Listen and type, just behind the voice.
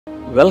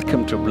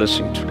Welcome to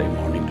Blessing Today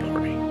Morning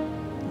Glory.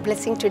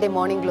 Blessing Today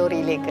Morning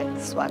Glory-യിലേക്ക്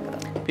സ്വാഗതം.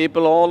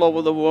 People all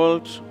over the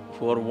world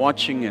who are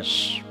watching us,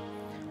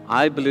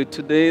 I believe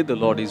today the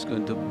Lord is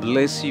going to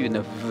bless you in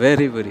a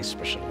very, very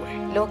special way.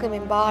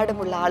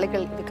 ലോകമെമ്പാടുമുള്ള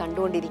ആളുകൾ ഇത്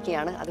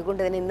കണ്ടുകൊണ്ടിരിക്കുകയാണ്.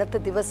 അതുകൊണ്ട് തന്നെ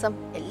ഇന്നത്തെ ദിവസം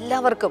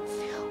എല്ലാവർക്കും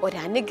ഒരു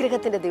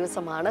അനുഗ്രഹത്തിന്റെ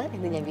ദിവസമാണ്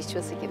എന്ന് ഞാൻ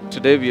വിശ്വസിക്കുന്നു.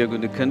 Today we are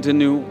going to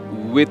continue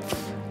with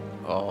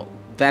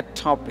that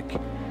topic,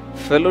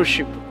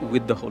 fellowship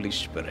with the Holy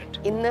Spirit.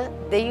 ഇന്ന്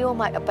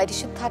ദൈവവുമായി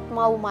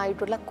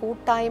പരിശുദ്ധാത്മാവുമായിട്ടുള്ള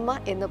കൂട്ടായ്മ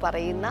എന്ന്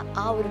പറയുന്ന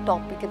ആ ഒരു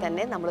ടോപ്പിക്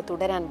തന്നെ നമ്മൾ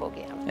തുടരാൻ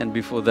പോകുകയാണ്. And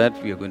before that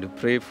we are going to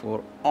pray for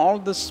all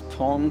the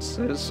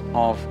sponsors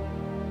of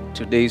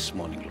today's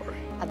morning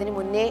glory. അതിനു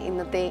മുന്നേ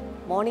ഇന്നത്തെ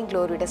മോർണിംഗ്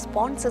ഗ്ലോറിയുടെ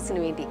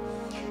സ്പോൺസേഴ്സിന് വേണ്ടി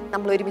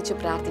നമ്മൾ ഒരുമിച്ച്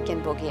പ്രാർത്ഥിക്കാൻ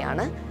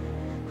പോകുകയാണ്.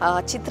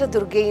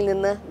 ചിത്രദുർഗയിൽ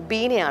നിന്ന്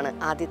ബീനയാണ്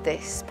ആദ്യത്തെ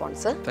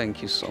sponsor. Thank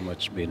you so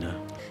much, Bina.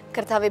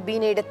 കർത്താവെ,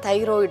 ബീനയുടെ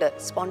തൈറോയിഡ്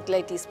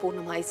സ്പോണ്ടിലൈറ്റിസ്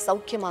പൂർണ്ണമായി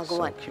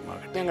സൗഖ്യമാകുവാൻ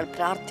ഞങ്ങൾ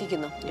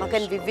പ്രാർത്ഥിക്കുന്നു.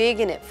 മകൻ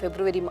വിവേകിന്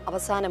ഫെബ്രുവരി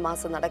അവസാന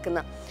മാസം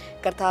നടക്കുന്ന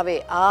കർത്താവെ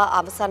ആ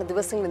അവസാന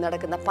ദിവസങ്ങളിൽ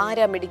നടക്കുന്ന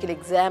പാരാമെഡിക്കൽ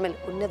എക്സാമിൽ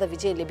ഉന്നത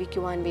വിജയം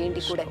ലഭിക്കുവാൻ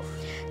വേണ്ടി കൂടെ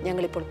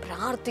ഞങ്ങളിപ്പോൾ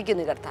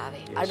പ്രാർത്ഥിക്കുന്നു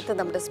കർത്താവെ. അടുത്ത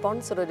നമ്മുടെ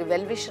സ്പോൺസർ ഒരു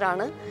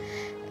വെൽവിഷറാണ്.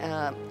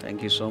 Thank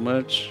you so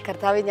much.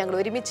 കർത്താവെ, ഞങ്ങൾ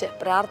ഒരുമിച്ച്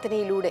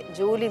പ്രാർത്ഥനയിലൂടെ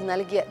ജോലി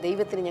നൽകിയ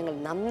ദൈവത്തിന് ഞങ്ങൾ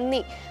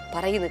നന്ദി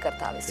പറയുന്നു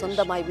കർത്താവെ.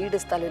 സ്വന്തമായി വീട്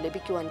സ്ഥലവും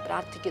ലഭിക്കുവാൻ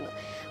പ്രാർത്ഥിക്കുന്നു.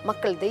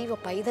 മക്കൾ ദൈവ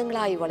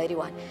പൈതങ്ങളായി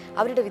വളരുവാൻ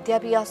അവരുടെ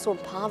വിദ്യാഭ്യാസവും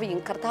ഭാവിയും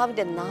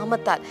കർത്താവിൻ്റെ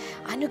നാമത്താൽ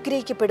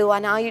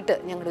അനുഗ്രഹിക്കപ്പെടുവാനായിട്ട്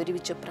ഞങ്ങൾ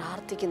ഒരുമിച്ച്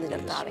പ്രാർത്ഥിക്കുന്നു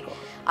കർത്താവെ.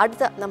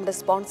 അടുത്ത നമ്മുടെ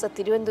സ്പോൺസർ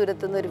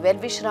തിരുവനന്തപുരത്ത് നിന്ന് ഒരു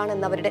വെൽവിഷറാണ്.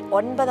 എന്നവരുടെ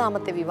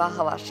 9ാമത്തെ വിവാഹ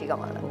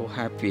വാർഷികമാണ്.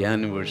 Happy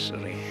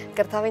anniversary.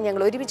 കർത്താവെ,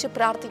 ഞങ്ങൾ ഒരുമിച്ച്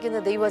പ്രാർത്ഥിക്കുന്ന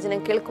ദൈവവചനം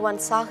കേൾക്കുവാൻ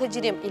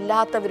സാഹചര്യം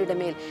ഇല്ലാത്തവരുടെ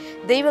മേൽ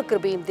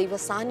ദൈവകൃപയും ദൈവ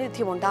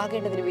സാന്നിധ്യം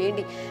ഉണ്ടാകേണ്ടതിന്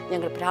വേണ്ടി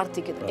ഞങ്ങൾ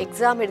പ്രാർത്ഥിക്കുന്നു.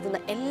 എക്സാം എഴുതുന്ന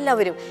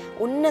എല്ലാവരും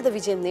ഉന്നത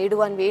വിജയം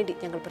നേടുവാൻ വേണ്ടി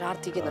ഞങ്ങൾ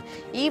പ്രാർത്ഥിക്കുന്നു.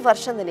 ഈ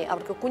വർഷം തന്നെ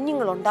അവർക്ക്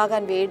കുഞ്ഞുങ്ങൾ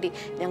ഉണ്ടാകാൻ വേണ്ടി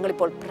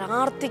ഞങ്ങളിപ്പോൾ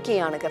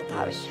പ്രാർത്ഥിക്കുകയാണ്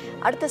കർത്താവെ.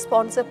 അടുത്ത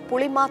സ്പോൺസർ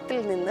പുളിമാത്തിൽ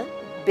നിന്ന്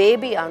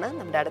ബേബിയാണ്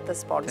നമ്മുടെ അടുത്ത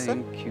സ്പോൺസർ.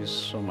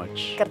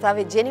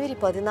 കർത്താവെ, ജനുവരി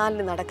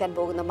 14 നടക്കാൻ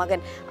പോകുന്ന മകൻ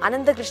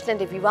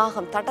അനന്തകൃഷ്ണന്റെ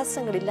വിവാഹം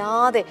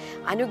തടസ്സങ്ങളില്ലാതെ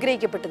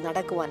അനുഗ്രഹിക്കപ്പെട്ട്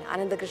നടക്കുവാൻ,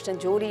 അനന്തകൃഷ്ണൻ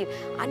ജോലിയിൽ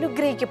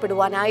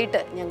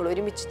അനുഗ്രഹിക്കപ്പെടുവാനായിട്ട് ഞങ്ങൾ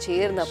ഒരുമിച്ച്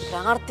ചേർന്ന്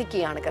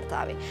പ്രാർത്ഥിക്കുകയാണ്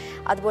കർത്താവെ.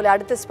 അതുപോലെ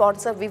അടുത്ത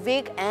സ്പോൺസർ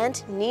വിവേക് ആൻഡ്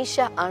നീഷ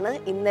ആണ്.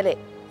 ഇന്നലെ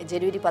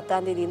ജനുവരി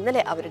 10-ാം തീയതി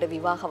ഇന്നലെ അവരുടെ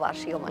വിവാഹ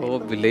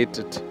വാർഷികമായിരുന്നു.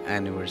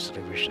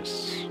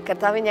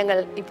 കർത്താവെ, ഞങ്ങൾ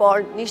ഇപ്പോൾ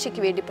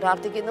നീഷയ്ക്ക് വേണ്ടി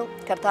പ്രാർത്ഥിക്കുന്നു.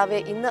 കർത്താവെ,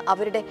 ഇന്ന്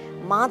അവരുടെ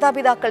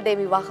മാതാപിതാക്കളുടെ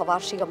വിവാഹ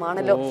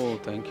വാർഷികമാണല്ലോ.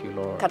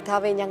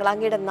 കർത്താവെ, ഞങ്ങൾ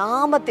അങ്ങയുടെ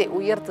നാമത്തെ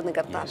ഉയർത്തുന്നു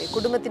കർത്താവെ.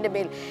 കുടുംബത്തിന്റെ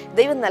മേൽ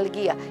ദൈവം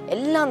നൽകിയ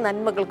എല്ലാ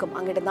നന്മകൾക്കും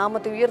അങ്ങയുടെ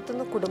നാമത്തെ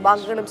ഉയർത്തുന്നു.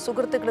 കുടുംബാംഗങ്ങളും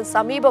സുഹൃത്തുക്കളും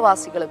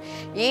സമീപവാസികളും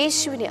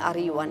യേശുവിനെ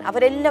അറിയുവാൻ,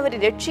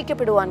 അവരെല്ലാവരും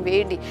രക്ഷിക്കപ്പെടുവാൻ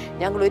വേണ്ടി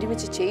ഞങ്ങൾ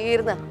ഒരുമിച്ച്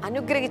ചേർന്ന്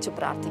അനുഗ്രഹിച്ച്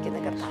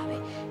പ്രാർത്ഥിക്കുന്നു കർത്താവെ.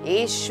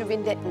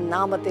 യേശുവിന്റെ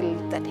നാമത്തിൽ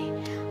തന്നെ.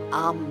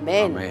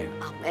 Amen.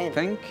 Amen.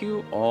 Thank you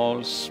all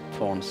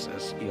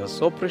sponsors. You are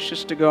so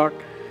precious to God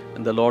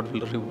and the Lord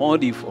will reward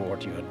you for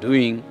what you are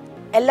doing.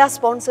 എല്ലാ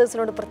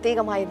സ്പോൺസേഴ്സിനോട്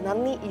പ്രത്യേകമായി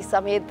നന്ദി ഈ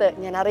സമയത്ത്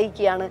ഞാൻ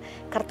അറിയിക്കുകയാണ്.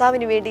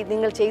 കർത്താവിന് വേണ്ടി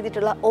നിങ്ങൾ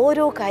ചെയ്തിട്ടുള്ള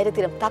ഓരോ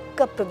കാര്യത്തിനും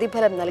തക്ക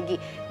പ്രതിഫലം നൽകി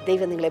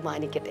ദൈവം നിങ്ങളെ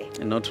മാനിക്കട്ടെ.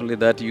 And not only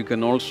that, you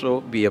can also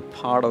be a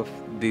part of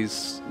this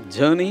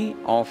journey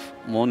of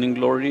Morning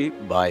Glory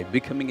by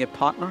becoming a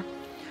partner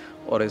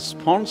or a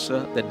sponsor.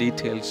 The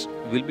details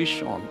will be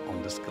shown on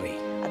the screen.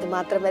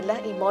 അതുമാത്രമല്ല,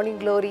 ഈ morning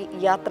glory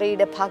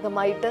യാത്രയുടെ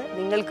ഭാഗമായിട്ട്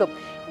നിങ്ങൾക്കും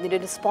ഇതിൻ്റെ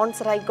ഒരു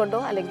sponsor ആയിക്കൊണ്ടോ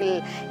അല്ലെങ്കിൽ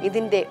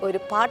ഇതിൻ്റെ ഒരു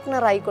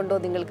പാർട്ട്ണർ ആയിക്കൊണ്ടോ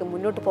നിങ്ങൾക്ക്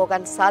മുന്നോട്ട്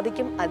പോകാൻ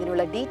സാധിക്കും.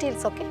 അതിനുള്ള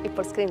ഡീറ്റെയിൽസ് ഒക്കെ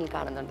ഇപ്പോൾ സ്ക്രീനിൽ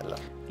കാണുന്നുണ്ടല്ലോ.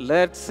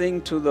 Let's sing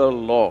to the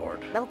Lord.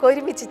 നമുക്ക്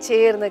ഒരുമിച്ച്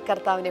ചേർന്ന്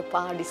കർത്താവിനെ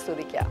പാടി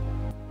സ്തുതിക്കാം.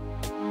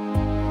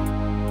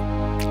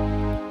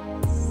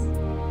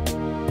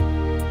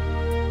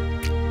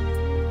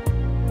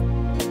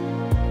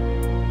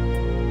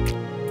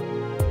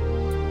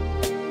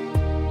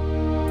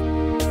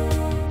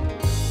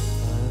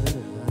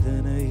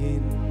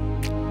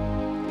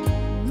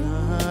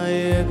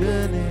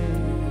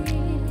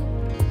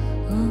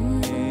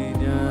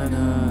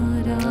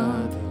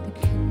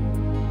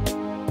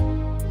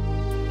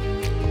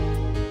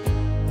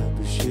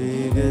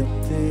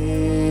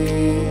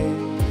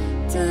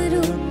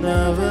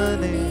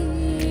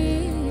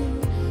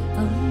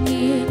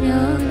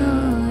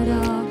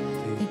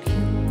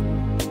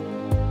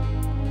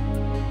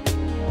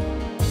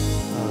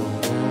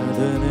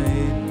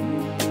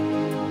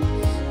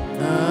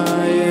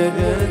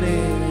 നായകനേ,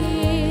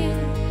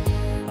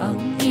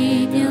 അങ്ങേ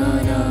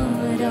ഞാൻ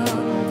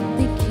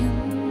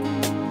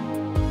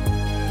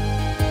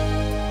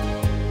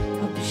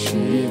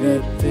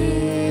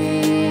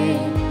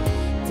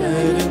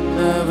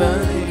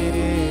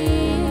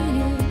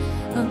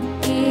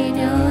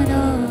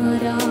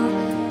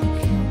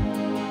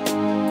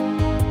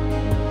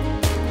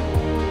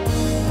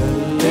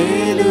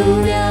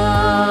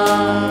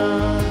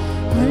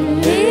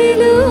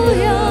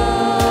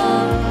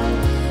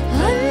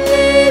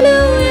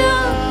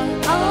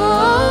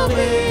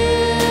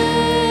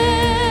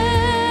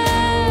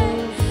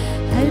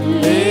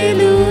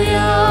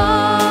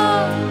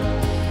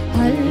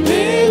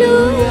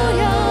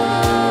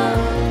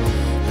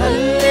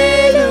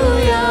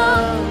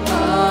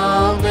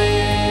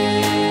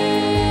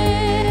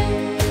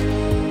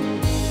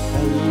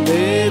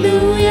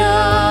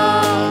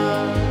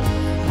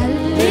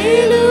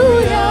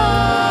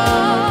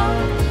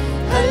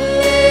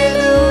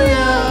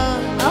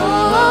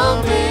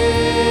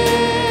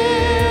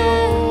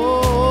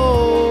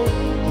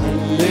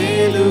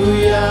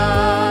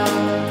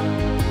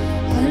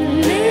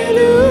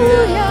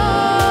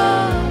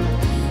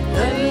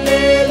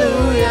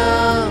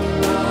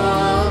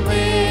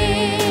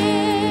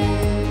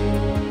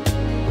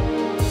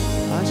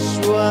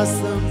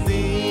ആശ്വാസം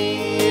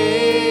നീയേ,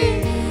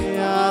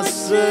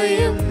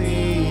 ആശ്രയം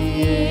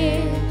നീയേ,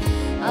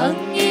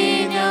 അങ്ങേ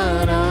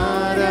ഞാൻ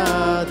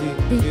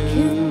ആരാധിക്കും.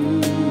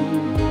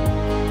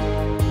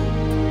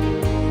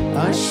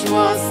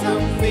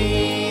 ആശ്വാസം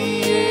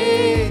നീയേ,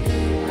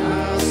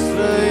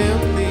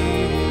 ആശ്രയം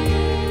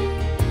നീയേ,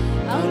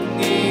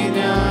 അങ്ങേ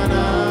ഞാൻ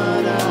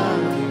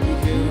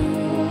ആരാധിക്കും.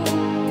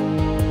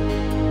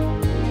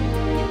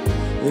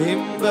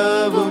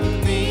 ഇമ്പവും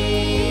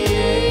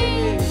നീയേ,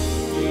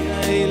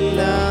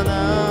 ഇണയില്ല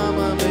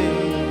നാമമേ,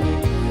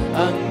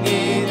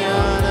 അങ്ങേ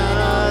ഞാൻ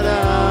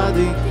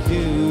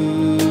ആരാധിക്കും.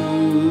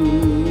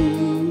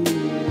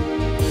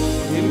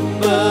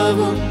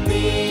 ഇമ്പവും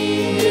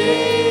നീയേ,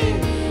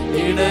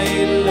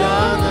 ഇണയില്ല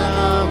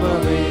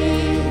നാമമേ,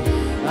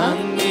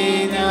 അങ്ങേ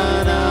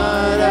ഞാൻ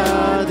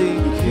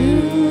ആരാധിക്കും.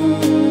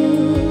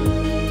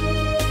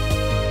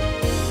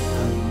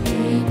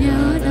 അങ്ങേ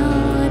ഞാൻ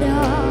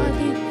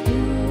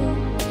ആരാധിക്കും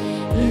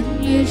എൻ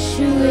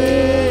യേശുവേ,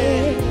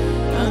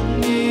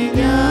 അങ്ങേ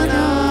ഞാൻ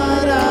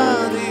ആരാധിക്കും.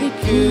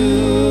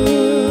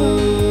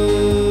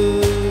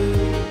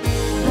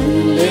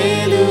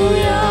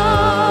 Hallelujah,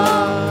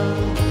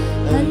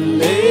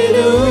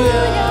 hallelujah,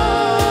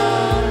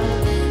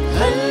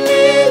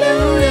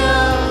 hallelujah,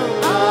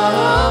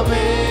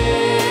 amen.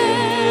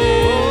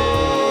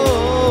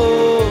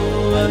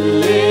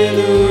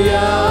 Hallelujah,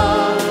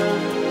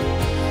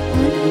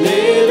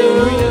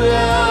 hallelujah,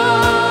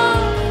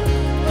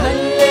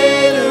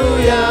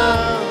 hallelujah,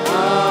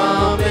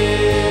 amen.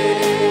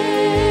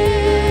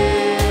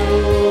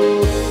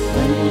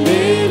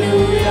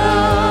 Hallelujah,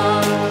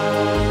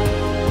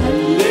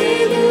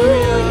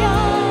 hallelujah,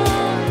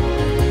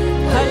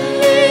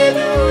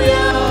 hallelujah,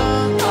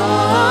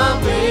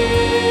 amen.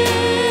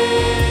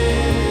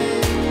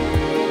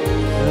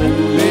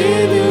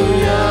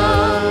 Hallelujah,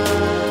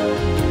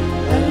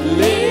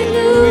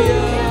 hallelujah,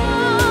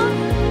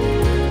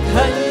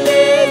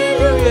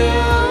 hallelujah,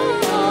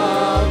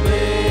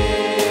 amen.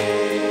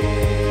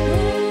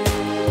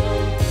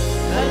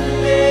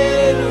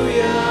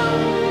 Hallelujah,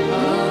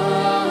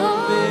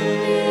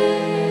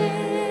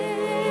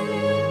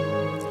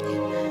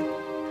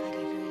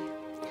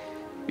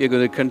 We are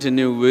going to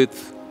continue with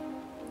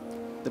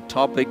the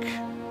topic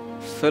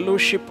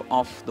Fellowship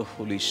of the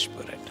Holy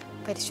Spirit.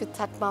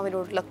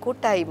 പരിശുദ്ധാത്മാവിനോടുള്ള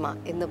കൂട്ടായ്മ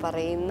എന്ന്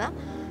പറയുന്ന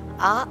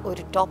ആ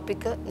ഒരു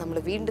topic നമ്മൾ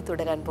വീണ്ടും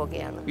തുടരാൻ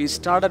പോകുകയാണ്. We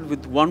started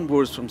with one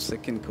verse from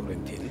 2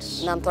 Corinthians.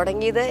 നാം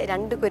തുടങ്ങിയത്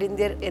 2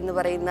 കൊരിന്ത്യർ എന്ന്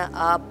പറയുന്ന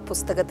ആ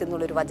പുസ്തകത്തിൽ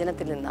നിന്നുള്ളൊരു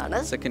വചനത്തിൽ നിന്നാണ്.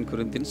 2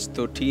 Corinthians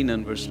 13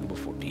 and verse number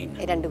 14.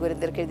 2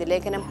 കൊരിന്ത്യർക്ക് എഴുതിയ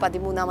ലേഖനം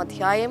 13-ാം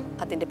അധ്യായം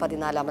അതിന്റെ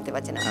 14-ാമത്തെ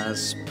വചനം.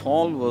 As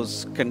Paul was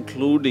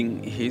concluding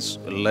his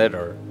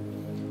letter,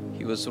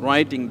 he was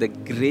writing the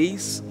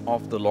grace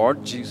of the Lord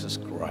Jesus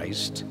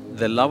Christ,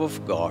 the love of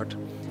God,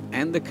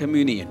 and the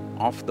communion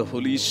of the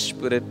Holy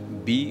Spirit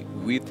be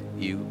with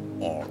you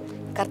all.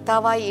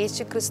 കർത്താവായ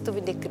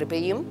യേശുക്രിസ്തുവിന്റെ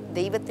കൃപയും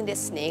ദൈവത്തിന്റെ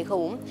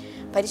സ്നേഹവും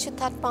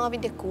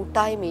പരിശുദ്ധാത്മാവിന്റെ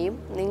കൂട്ടായ്മയും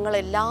നിങ്ങൾ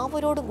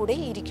എല്ലാവരോടും കൂടെ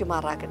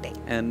ഇരിക്കുമാറാകട്ടെ.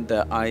 And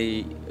I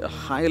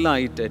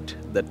highlighted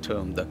the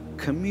term, the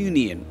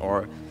communion, or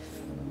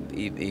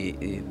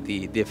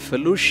the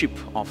fellowship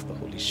of the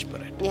Holy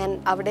Spirit. ഞാൻ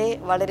അവിടെ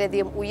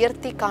വളരെയധികം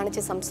ഉയർത്തി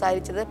കാണിച്ച്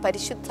സംസാരിച്ചത്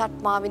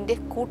പരിശുദ്ധാത്മാവിന്റെ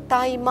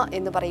കൂട്ടായ്മ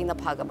എന്ന് പറയുന്ന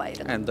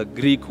ഭാഗമായിരുന്നു. And the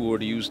Greek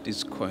word used is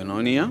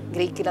koinonia.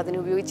 ഗ്രീക്കിൽ അതിന്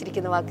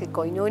ഉപയോഗിച്ചിരിക്കുന്ന വാക്ക്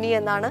കൊയിനോനിയ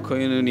എന്നാണ്.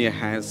 Koinonia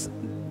has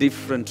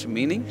different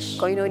meanings.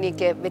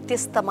 കൊയിനോനിയയ്ക്ക്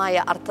വ്യത്യസ്തമായ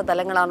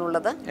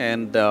അർത്ഥതലങ്ങളാണുള്ളത്.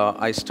 And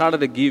I started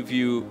to give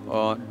you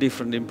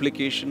different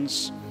implications.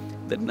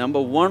 The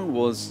number one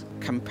was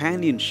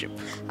companionship.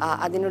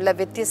 അതിനുള്ള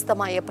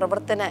വ്യത്യസ്തമായ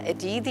പ്രവർത്തന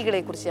രീതികളെ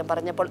കുറിച്ച് ഞാൻ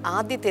പറഞ്ഞപ്പോൾ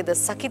ആദ്യത്തേത്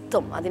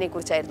സഖിത്വം,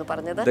 അതിനെക്കുറിച്ചായിരുന്നു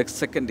പറഞ്ഞത്. The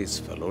second is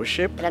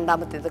fellowship.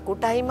 രണ്ടാമത്തേത്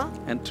കൂട്ടായ്മ.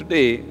 And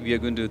today we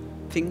are going to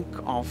think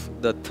of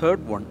the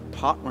third one,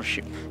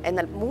 partnership.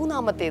 എന്നാൽ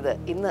മൂന്നാമത്തേത്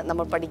ഇന്ന്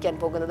നമ്മൾ പഠിക്കാൻ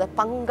പോകുന്നത്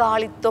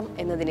പങ്കാളിത്തം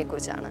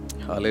എന്നതിനെക്കുറിച്ചാണ്.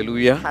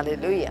 Hallelujah.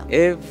 Hallelujah.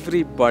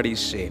 Everybody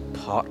say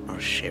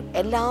partnership.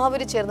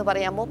 എല്ലാവരും ചേർന്ന്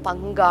പറയാമോ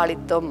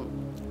പങ്കാളിത്തം.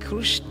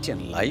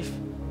 Christian life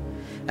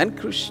and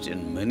Christian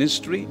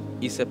ministry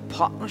is a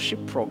partnership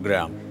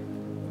program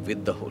with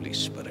the Holy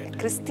Spirit.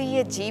 ക്രിസ്തീയ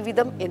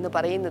ജീവിതം എന്ന്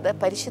പറയുന്നത്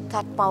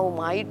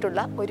പരിശുദ്ധാത്മാവുമായിട്ടുള്ള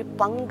ഒരു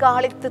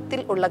പങ്കാളിത്തത്തിൽ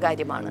ഉള്ള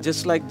കാര്യമാണ്.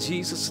 Just like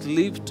Jesus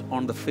lived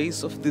on the face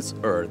of this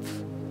earth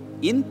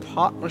in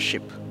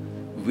partnership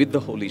with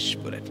the Holy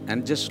Spirit, and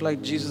just like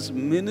Jesus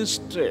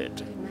ministered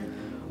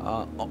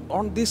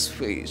on this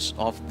face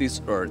of this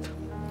earth,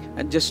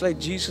 and just like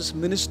Jesus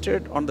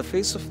ministered on the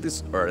face of this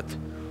earth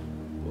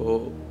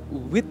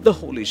with the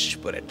Holy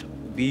Spirit,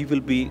 we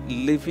will be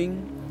living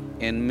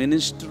and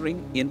ministering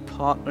in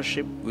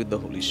partnership with the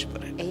Holy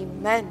Spirit.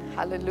 Amen.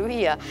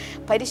 Hallelujah.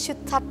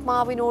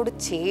 പരിശുദ്ധാത്മാവിനോട്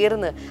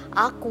ചേർന്ന്,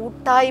 ആ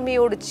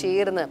കൂട്ടായ്മയോട്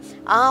ചേർന്ന്,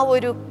 ആ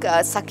ഒരു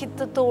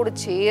സഖിത്വത്തോട്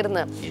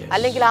ചേർന്ന്,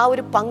 അല്ലെങ്കിൽ ആ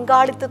ഒരു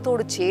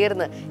പങ്കാളിത്തത്തോട്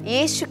ചേർന്ന്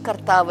യേശു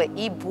കർത്താവ്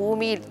ഈ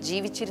ഭൂമിയിൽ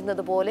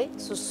ജീവിച്ചിരുന്നത് പോലെ,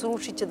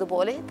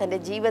 ശുശ്രൂഷിച്ചതുപോലെ, തൻ്റെ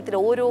ജീവിതത്തിൽ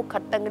ഓരോ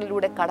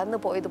ഘട്ടങ്ങളിലൂടെ കടന്നു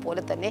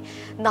പോയതുപോലെ തന്നെ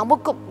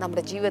നമുക്കും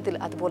നമ്മുടെ ജീവിതത്തിൽ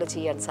അതുപോലെ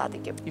ചെയ്യാൻ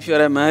സാധിക്കും. If you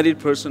are a married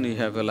person, you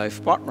have a life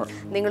partner.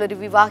 നിങ്ങളൊരു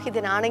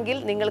വിവാഹിതനാണെങ്കിൽ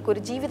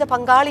നിങ്ങൾക്കൊരു ജീവിത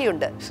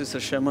പങ്കാളിയുണ്ട്.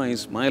 Sister Kshama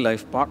is my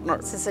life partner.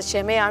 Sister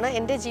ക്ഷമയാണ്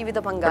എൻ്റെ ജീവിത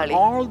പങ്കാളി.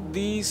 All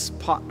these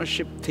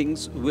partnership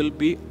things will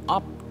be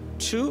up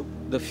to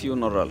the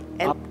funeral,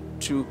 up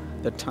to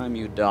the time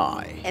you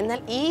die. എന്നാൽ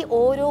ഈ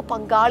ഓരോ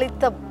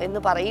പങ്കാളിത്തം എന്ന്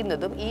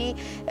പറയുന്നതും ഈ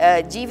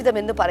ജീവിതം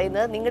എന്ന്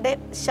പറയുന്നത് നിങ്ങളുടെ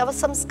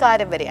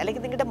ശവസംസ്കാരം വരെ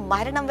അല്ലെങ്കിൽ നിങ്ങളുടെ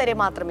മരണം വരെ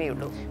മാത്രമേ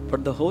ഉള്ളൂ.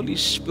 But the Holy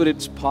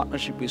Spirit's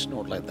partnership is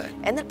not like that.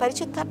 എന്നാൽ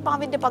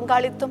പരിശുദ്ധാത്മാവിന്റെ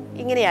പങ്കാളിത്തം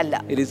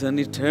ഇങ്ങനെയല്ല. It is an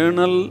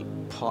eternal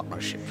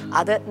partnership.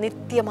 അത്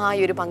നിത്യമായ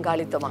ഒരു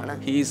പങ്കാളിത്തമാണ്.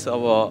 He is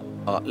our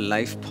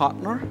life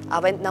partner.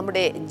 അവൻ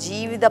നമ്മുടെ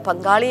ജീവിത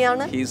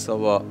പങ്കാളിയാണ്. He is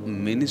our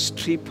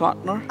ministry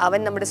partner.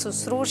 അവൻ നമ്മുടെ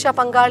ശുശ്രൂഷ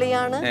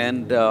പങ്കാളിയാണ്.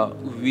 And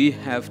we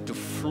have to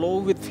flow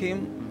with him.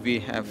 We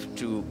have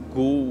to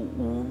go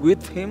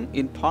with him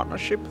in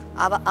partnership.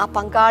 ആ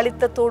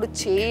പങ്കാളിത്തത്തോട്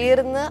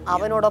ചേർന്ന്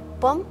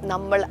അവനോടൊപ്പം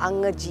നമ്മൾ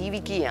അങ്ങ്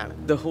ജീവിക്കുകയാണ്.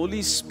 The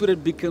Holy Spirit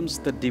becomes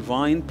the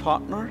divine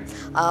partner.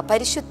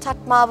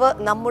 പരിശുദ്ധാത്മാവ്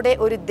നമ്മുടെ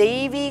ഒരു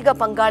ദൈവിക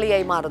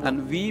പങ്കാളിയായി മാറുന്നു. And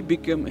we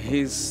become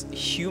his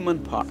human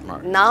partner.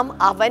 നാം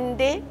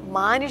അവന്റെ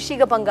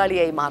മാനുഷിക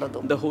പങ്കാളിയായി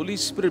മാറുന്നു. The Holy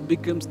Spirit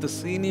becomes the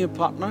senior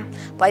partner.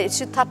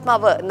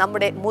 പരിശുദ്ധാത്മാവ്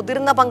നമ്മുടെ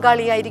മുതിർന്ന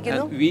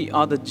പങ്കാളിയായിരിക്കുന്നു. And we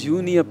are the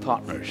junior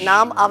partners.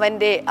 നാം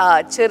അവന്റെ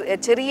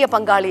ചെറിയ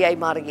പങ്കാളിയായി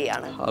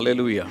മാറുകയാണ്.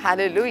 Hallelujah.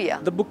 Hallelujah.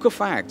 The book of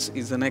Acts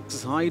is an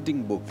exciting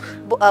book.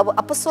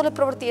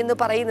 അപ്പോസ്തലപ്രവൃത്തി എന്ന്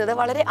പറയുന്നത്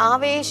വളരെ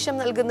ആവേശം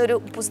നൽകുന്ന ഒരു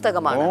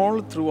പുസ്തകമാണ്. All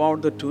throughout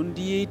the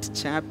 28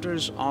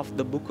 chapters of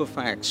the book of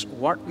Acts,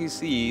 what we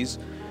see is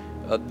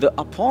the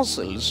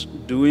apostles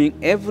doing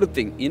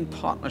everything in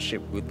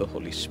partnership with the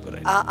Holy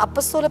Spirit.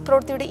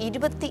 അപ്പോസ്തലപ്രവൃത്തിയുടെ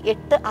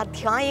 28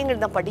 അധ്യായങ്ങൾ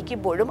നാം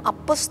പഠിക്കുമ്പോഴും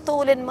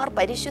അപ്പോസ്തലന്മാർ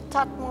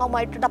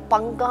പരിശുദ്ധാത്മാവുമായിട്ടുള്ള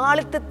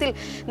പങ്കാളിത്തത്തിൽ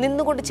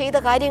നിന്നുകൊണ്ട് ചെയ്ത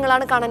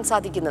കാര്യങ്ങളാണ് കാണാൻ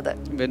സാധിക്കുന്നത്.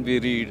 When we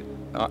read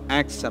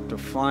Acts chapter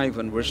 5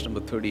 and verse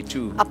number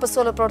 32,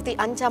 അപ്പോസ്തലപ്രവൃത്തി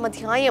 5-ാം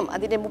അധ്യായം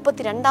അതിന്റെ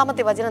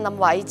 32-ാമത്തെ വചനം നാം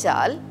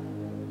വായിച്ചാൽ,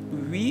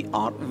 we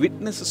are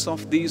witnesses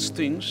of these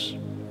things,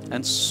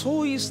 and so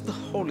is the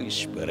Holy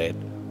Spirit,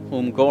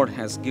 whom God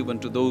has given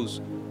to those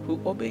who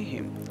obey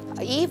him.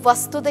 ഈ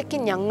വസ്തുതയ്ക്ക്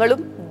ഞങ്ങളും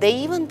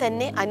ദൈവം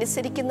തന്നെ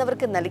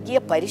അനുസരിക്കുന്നവർക്ക് നൽകിയ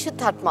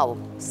പരിശുദ്ധാത്മാവും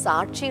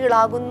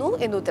സാക്ഷികളാകുന്നു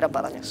എന്ന് ഉത്തരം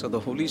പറഞ്ഞു. So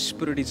the Holy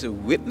Spirit is a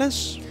witness.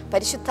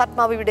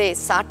 പരിശുദ്ധാത്മാവ് ഇവിടെ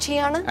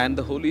സാക്ഷിയാണ്. And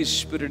the Holy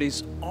Spirit is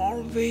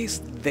always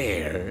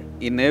there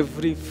in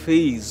every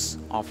phase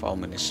of our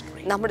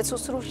ministry. നമ്മുടെ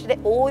ശുശ്രൂഷയുടെ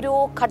ഓരോ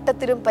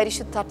ഘട്ടത്തിലും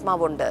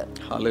പരിശുദ്ധാത്മാവുണ്ട്.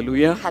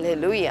 Hallelujah.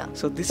 Hallelujah.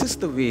 So this is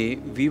the way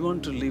we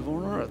want to live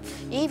on earth.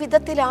 ഈ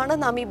വിധത്തിലാണ്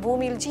നാം ഈ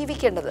ഭൂമിയിൽ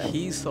ജീവിക്കേണ്ടത്.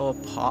 He is our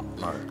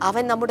partner.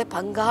 അവൻ നമ്മുടെ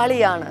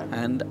പങ്കാളിയാണ്.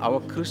 And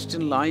our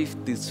Christian life,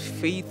 this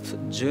faith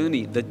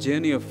journey, the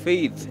journey of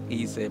faith,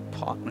 is a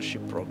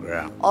partnership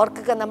program.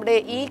 ഓർക്കുക, നമ്മുടെ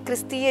ഈ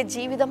ക്രിസ്തീയ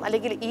ജീവിതം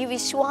അല്ലെങ്കിൽ ഈ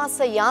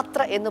വിശ്വാസ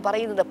യാത്ര എന്ന്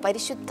പറയുന്നത്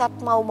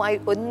പരിശുദ്ധാത്മാവുമായി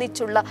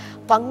ഒന്നിച്ചുള്ള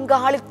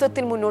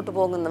പങ്കാളിത്തത്തിൽ മുന്നോട്ട്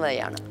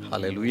പോകുന്നവയാണ്.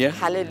 Hallelujah.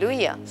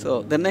 Hallelujah. So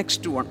the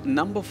next one,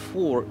 number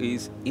 4,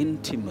 is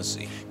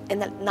intimacy.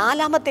 എന്നാൽ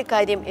 4-ാമത്തെ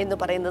കാര്യം എന്ന്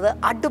പറയുന്നത്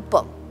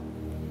അടുപ്പം.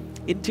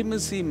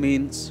 Intimacy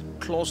means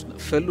close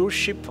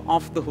fellowship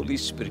of the Holy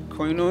Spirit.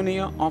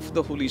 Koinonia of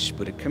the Holy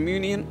Spirit.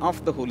 Communion of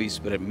the Holy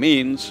Spirit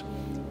means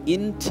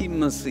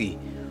intimacy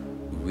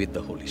with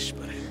the Holy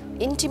Spirit.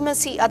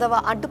 Intimacy അഥവാ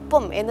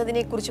അടുപ്പം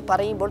എന്നതിനെ കുറിച്ച്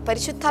പറയുമ്പോൾ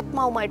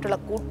പരിശുദ്ധാത്മാവുമായിട്ടുള്ള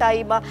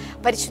കൂട്ടായ്മ,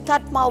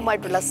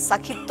 പരിശുദ്ധാത്മാവുമായിട്ടുള്ള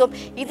സഖിത്വം,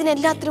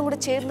 ഇതിനെല്ലാത്തിനും കൂടെ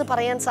ചേർന്ന്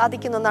പറയാൻ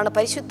സാധിക്കുന്ന ഒന്നാണ്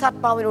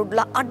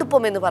പരിശുദ്ധാത്മാവിനോടുള്ള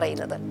അടുപ്പം എന്ന്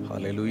പറയുന്നത്.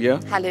 Hallelujah.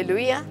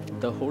 Hallelujah.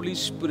 The Holy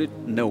Spirit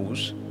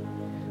knows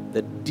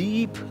the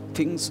deep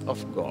things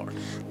of God.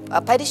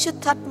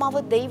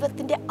 പരിശുദ്ധാത്മാവ്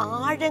ദൈവത്തിന്റെ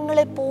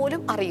ആഴങ്ങളെ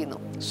പോലും അറിയുന്നു.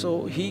 So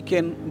he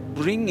can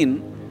bring in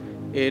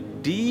a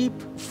deep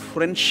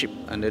friendship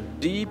and a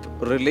deep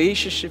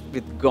relationship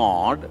with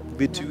God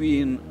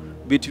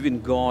between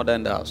God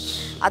and us.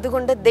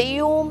 അതുകൊണ്ട്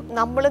ദൈവവും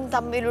നമ്മളും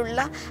തമ്മിലുള്ള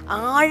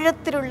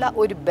ആഴത്തിലുള്ള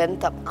ഒരു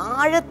ബന്ധം,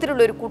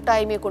 ആഴത്തിലുള്ള ഒരു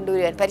കൂട്ടായ്മയെ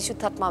കൊണ്ടുവരാൻ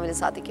പരിശുദ്ധാത്മാവിന്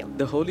സാധിക്കും.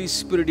 The Holy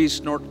Spirit is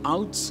not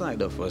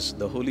outside of us.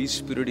 The Holy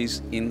Spirit is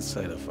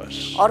inside of us.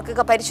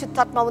 ഓർക്കുക,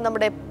 പരിശുദ്ധാത്മാവ്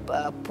നമ്മുടെ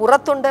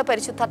പുറത്തുണ്ട്,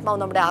 പരിശുദ്ധാത്മാവ്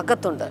നമ്മുടെ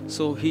അകത്തുണ്ട്.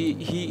 So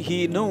he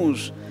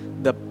knows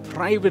the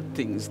private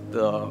things,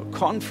 the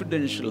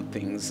confidential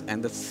things, and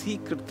the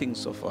secret things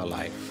of our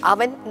life.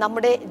 അവൻ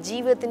നമ്മുടെ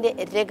ജീവിതത്തിന്റെ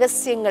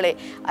രഹസ്യങ്ങളെ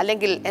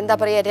അല്ലെങ്കിൽ എന്താ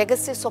പറയുക,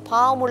 രഹസ്യ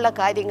സ്വഭാവമുള്ള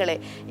കാര്യങ്ങളെ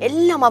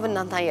എല്ലാം അവൻ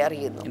നന്നായി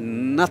അറിയുന്നു.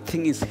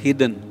 Nothing is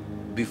hidden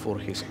before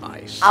his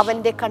eyes.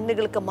 അവന്റെ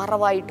കണ്ണുകൾക്ക്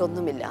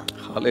മറവായിട്ടൊന്നുമില്ല.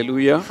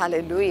 Hallelujah.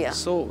 Hallelujah.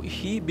 So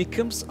he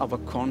becomes our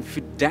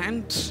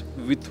confidant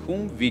with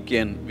whom we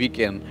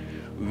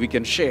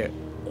can share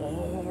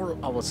all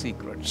our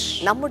secrets.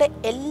 നമ്മുടെ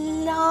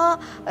എല്ലാ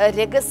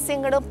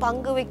രഹസ്യങ്ങളും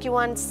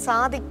പങ്കുവെക്കുവാൻ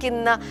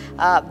സാധിക്കുന്ന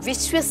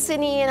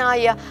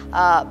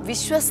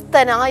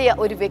വിശ്വസ്തനായ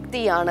ഒരു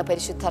വ്യക്തിയാണ്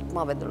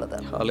പരിശുദ്ധാത്മാവ് എന്നുള്ളത്.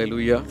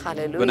 Hallelujah.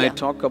 Hallelujah. When I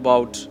talk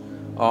about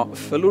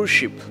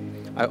fellowship,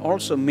 I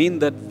also mean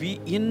that we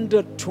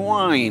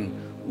intertwine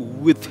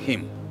with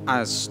him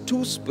as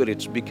two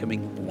spirits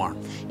becoming one.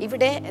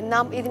 ഇവിടെ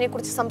നാം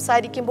ഇതിനെക്കുറിച്ച്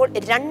സംസാരിക്കുമ്പോൾ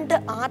രണ്ട്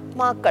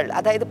ആത്മാക്കൾ,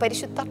 അതായത്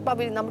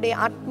പരിശുദ്ധാത്മാവിൽ നമ്മുടെ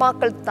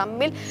ആത്മാക്കൾ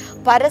തമ്മിൽ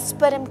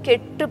പരസ്പരം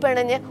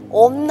കെട്ടുപിണഞ്ഞ്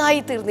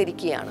ഒന്നായി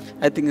തീർന്നിരിക്കുകയാണ്.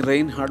 I think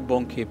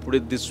𝗍𝗓𝗏𝐿 put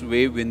it this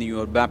way: when you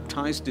are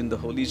baptized in the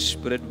Holy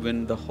Spirit, when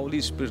the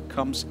Holy Spirit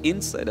comes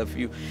inside of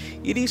you,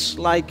 it is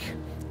like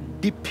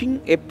dipping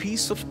a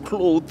piece of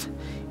cloth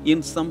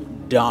in some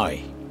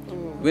dye.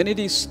 When it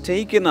is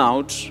taken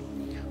out,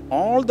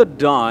 all the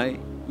dye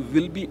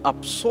will be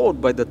absorbed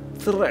by the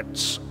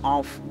threads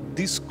of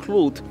this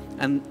cloth,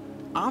 and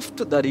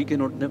after that you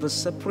cannot never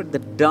separate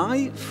the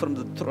dye from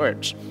the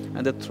threads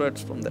and the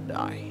threads from the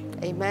dye.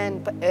 Amen.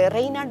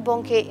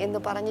 𝗍𝗓𝗏𝗏 എന്ന്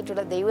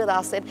പറഞ്ഞിട്ടുള്ള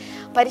ദൈവദാസൻ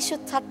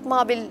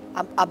പരിശുദ്ധാത്മാവിൽ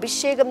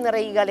അഭിഷേകം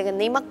നിറയുക അല്ലെങ്കിൽ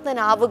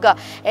നിമഗ്നനാവുക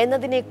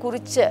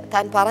എന്നതിനെക്കുറിച്ച്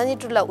താൻ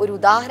പറഞ്ഞിട്ടുള്ള ഒരു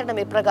ഉദാഹരണം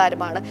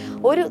ഇപ്രകാരമാണ്.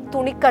 ഒരു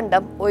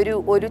തുണിക്കണ്ടം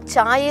ഒരു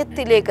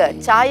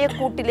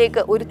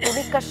ചായക്കൂട്ടിലേക്ക് ഒരു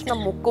തുണിക്കഷ്ണം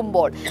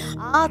മുക്കുമ്പോൾ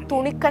ആ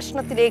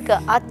തുണിക്കഷ്ണത്തിലേക്ക്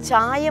ആ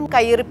ചായം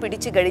കയറി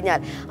പിടിച്ചു കഴിഞ്ഞാൽ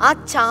ആ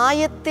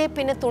ചായത്തെ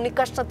പിന്നെ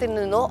തുണിക്കഷ്ണത്തിൽ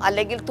നിന്നോ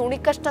അല്ലെങ്കിൽ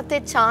തുണിക്കഷ്ണത്തെ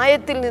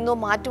ചായത്തിൽ നിന്നോ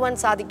മാറ്റുവാൻ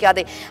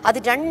സാധിക്കാതെ അത്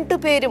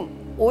രണ്ടുപേരും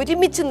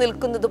ഒരുമിച്ച്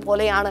നിൽക്കുന്നത്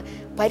പോലെയാണ്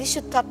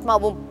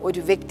പരിശുദ്ധാത്മാവും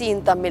ഒരു വ്യക്തിയും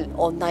തമ്മിൽ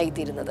ഒന്നായി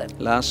തീരുന്നത്.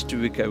 Last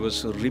week I was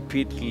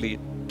repeatedly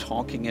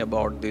talking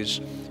about this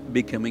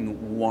becoming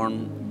one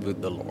with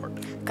the Lord.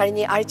 കഴിഞ്ഞ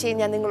ആഴ്ചയിൽ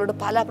ഞാൻ നിങ്ങളോട്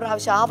പല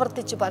പ്രാവശ്യം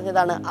ആവർത്തിച്ചു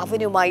പറഞ്ഞതാണ്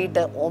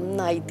അവനുമായിട്ട്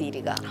ഒന്നായി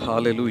തീരുക.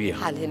 Hallelujah.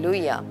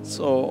 Hallelujah.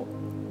 So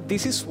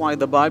this is why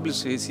the Bible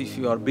says if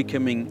you are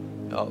becoming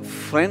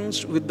friends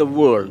with the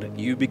world,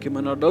 you become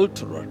an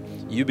adulterer,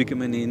 you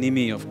become an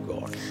enemy of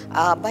God.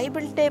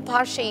 ബൈബിളിന്റെ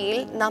ഭാഷയിൽ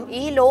നാം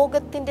ഈ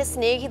ലോകത്തിന്റെ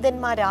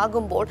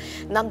സ്നേഹിതന്മാരാകുമ്പോൾ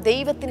നാം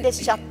ദൈവത്തിന്റെ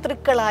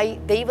ശത്രുക്കളായി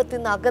ദൈവത്തിൽ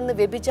നിന്ന് അകന്ന്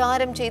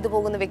വ്യഭിചാരം ചെയ്തു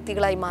പോകുന്ന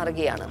വ്യക്തികളായി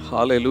മാറുകയാണ്.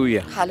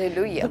 Hallelujah.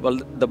 Hallelujah.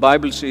 The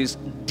Bible says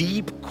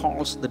deep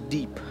calls the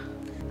deep.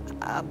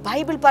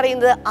 Bible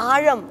പറയുന്നത്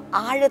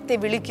ആഴത്തെ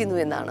വിളിക്കുന്നു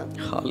എന്നാണ്.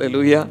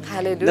 Hallelujah.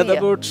 Hallelujah. In other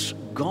words,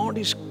 God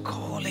is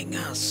calling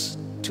us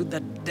to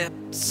the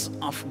depths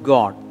of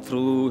God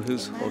through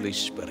His Holy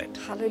Spirit.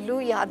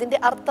 Hallelujah. അതിന്റെ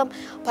അർത്ഥം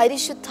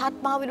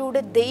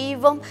പരിശുദ്ധാത്മാവിലൂടെ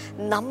ദൈവം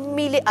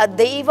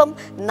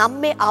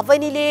നമ്മെ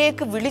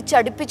അവനിലേക്ക്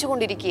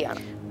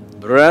വിളിച്ചടുപ്പിച്ചുകൊണ്ടിരിക്കുകയാണ്.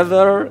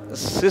 Brother,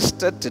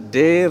 sister,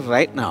 today,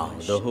 right now,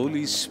 the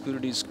Holy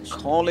Spirit is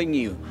calling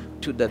you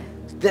to the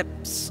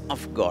depths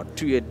of God,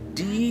 to a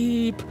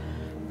deep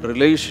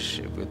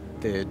relationship with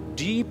the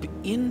deep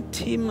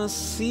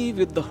intimacy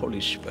with the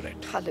Holy Spirit.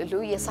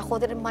 Hallelujah.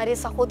 സഹോദരന്മാരെ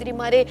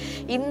സഹോദരിമാരെ,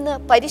 ഇന്ന്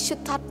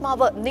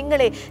പരിശുദ്ധാത്മാവ്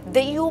നിങ്ങളെ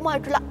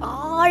ദൈവവുമായിട്ടുള്ള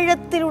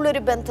ആഴത്തിലുള്ള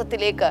ഒരു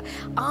ബന്ധത്തിലേക്ക്,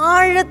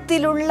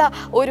 ആഴത്തിലുള്ള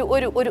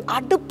ഒരു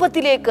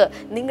അടുപ്പത്തിലേക്ക്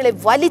നിങ്ങളെ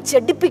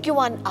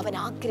വലിച്ചെടുപ്പിക്കുവാൻ അവൻ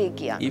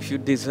ആഗ്രഹിക്കുകയാണ്. If you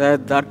desire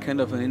that kind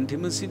of an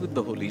intimacy with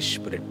the Holy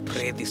Spirit,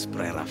 pray this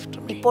prayer after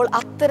me. ഇപ്പോൾ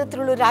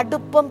അത്തരത്തിലുള്ള ഒരു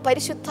അടുപ്പം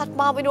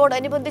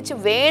പരിശുദ്ധാത്മാവിനോടനുബന്ധിച്ച്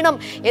വേണം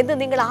എന്ന്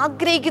നിങ്ങൾ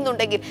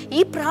ആഗ്രഹിക്കുന്നുണ്ടെങ്കിൽ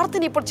ഈ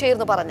പ്രാർത്ഥന ഇപ്പോൾ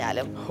ചേർന്ന്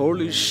പറഞ്ഞാലും.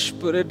 Holy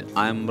Spirit,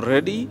 I am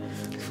ready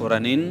for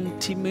an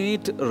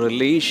intimate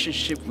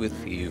relationship with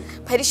you.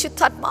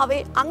 പരിശുദ്ധാത്മാവേ,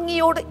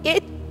 അങ്ങയോട്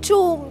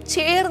ഏറ്റവും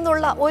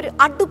ചേർന്നുള്ള ഒരു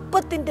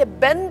അടുപ്പത്തിന്റെ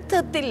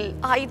ബന്ധത്തിൽ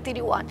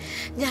ആയിത്തീരുവാൻ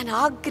ഞാൻ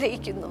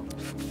ആഗ്രഹിക്കുന്നു.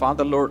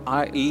 Father Lord,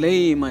 I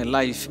lay my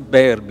life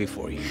bare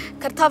before you.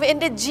 കർത്താവേ,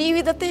 എൻ്റെ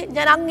ജീവിതത്തെ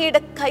ഞാൻ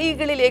അങ്ങയുടെ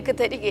കൈകളിലേക്ക്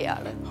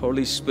തരികയാണ്.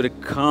 Holy Spirit,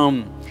 come.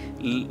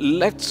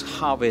 Let's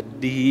have a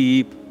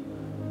deep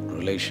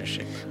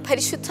relationship.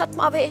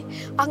 പരിശുദ്ധാത്മാവേ,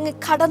 അങ്ങ്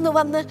കടന്നു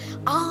വന്ന്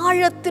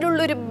ആഴത്തിലുള്ള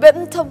ഒരു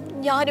ബന്ധം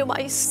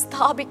ഞാനുമായി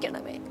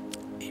സ്ഥാപിക്കണമേ.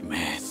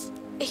 Amen.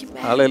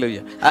 Amen.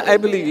 Hallelujah. I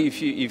believe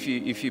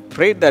if you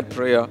prayed that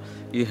prayer,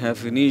 you have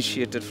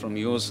initiated from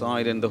your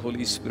side, and the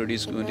Holy Spirit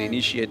is going to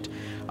initiate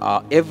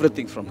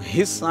everything from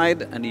His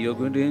side, and you're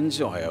going to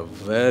enjoy a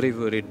very,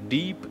 very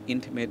deep,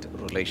 intimate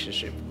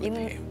relationship with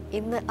Him.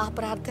 ഇന്ന് ആ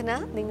പ്രാർത്ഥന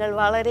നിങ്ങൾ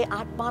വളരെ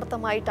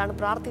ആത്മാർത്ഥമായിട്ടാണ്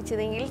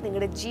പ്രാർത്ഥിച്ചതെങ്കിൽ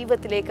നിങ്ങളുടെ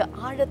ജീവിതത്തിലേക്ക്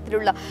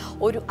ആഴത്തിലുള്ള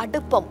ഒരു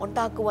അടുപ്പം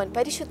ഉണ്ടാക്കുവാൻ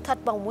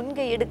പരിശുദ്ധാത്മാവ്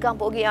മുൻകൈ എടുക്കാൻ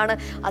പോകുകയാണ്.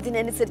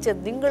 അതിനനുസരിച്ച്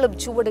നിങ്ങളും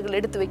ചുവടുകൾ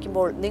എടുത്തു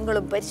വെക്കുമ്പോൾ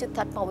നിങ്ങളും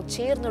പരിശുദ്ധാത്മാവ്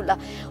ചേർന്നുള്ള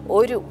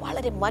ഒരു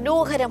വളരെ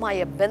മനോഹരമായ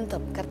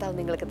ബന്ധം കർത്താവ്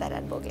നിങ്ങൾക്ക്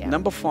തരാൻ പോകുകയാണ്.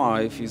 Number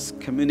 5 is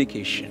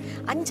communication.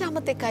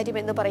 അഞ്ചാമത്തെ കാര്യം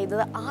എന്ന്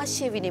പറയുന്നത്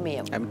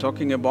ആശയവിനിമയം. I'm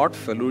talking about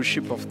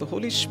fellowship of the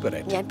Holy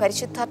Spirit. ഞാൻ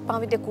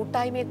പരിശുദ്ധാത്മാവിന്റെ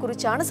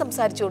കൂട്ടായ്മയെക്കുറിച്ചാണ്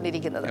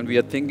സംസാരിച്ചുകൊണ്ടിരിക്കുന്നത്. And we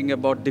are thinking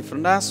about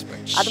different aspects.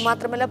 അത്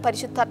മാത്രമല്ല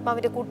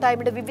പരിശുദ്ധാത്മാവിന്റെ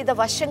കൂട്ടായ്മയുടെ വിവിധ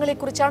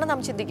വശങ്ങളെക്കുറിച്ചാണ് നാം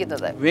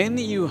ചിന്തിക്കുന്നത്. When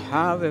you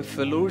have a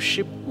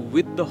fellowship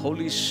with the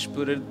Holy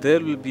Spirit,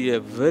 there will be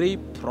a very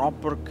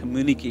proper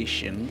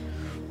communication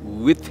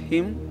with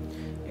Him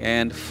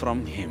and from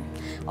Him.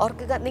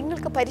 ഓർക്കുക,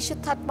 നിങ്ങൾക്ക്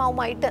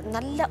പരിശുദ്ധാത്മാവുമായിട്ട്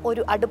നല്ല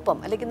ഒരു അടുപ്പം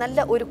അല്ലെങ്കിൽ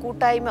നല്ല ഒരു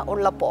കൂട്ടായ്മ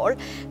ഉള്ളപ്പോൾ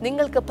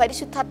നിങ്ങൾക്ക്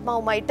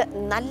പരിശുദ്ധാത്മാവുമായിട്ട്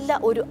നല്ല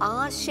ഒരു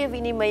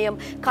ആശയവിനിമയം,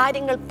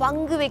 കാര്യങ്ങൾ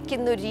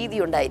പങ്കുവെക്കുന്ന ഒരു രീതി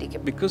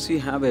ഉണ്ടായിരിക്കും. Because you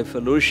have a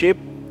fellowship,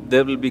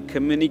 there will be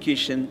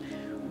communication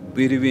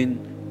between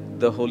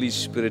the Holy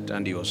Spirit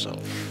and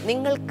yourself.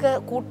 നിങ്ങൾക്ക്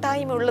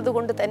കൂട്ടായ്മ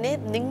ഉള്ളതുകൊണ്ട് തന്നെ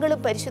നിങ്ങളും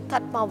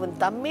പരിശുദ്ധാത്മാവും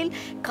തമ്മിൽ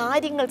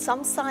കാര്യങ്ങൾ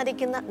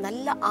സംസാരിക്കുന്ന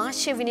നല്ല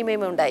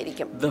ആശയവിനിമയം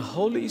ഉണ്ടായിരിക്കും. The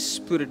Holy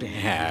Spirit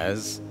has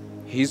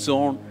His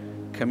own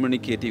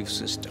communicative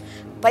system.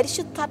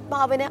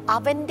 പരിശുദ്ധാത്മാവിന്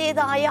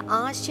അവൻ്റെതായ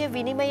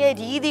ആശയവിനിമയ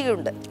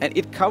രീതിയുണ്ട്. And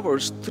it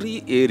covers 3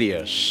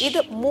 areas. ഇത്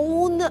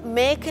 3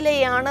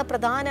 മേഖലയാണ്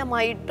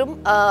പ്രധാനമായിട്ടും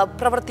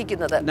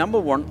പ്രവർത്തിക്കുന്നത്.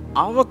 Number 1,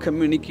 our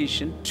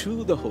communication to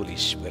the Holy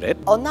Spirit.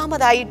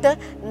 ഒന്നാമതായിട്ട്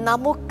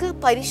നമുക്ക്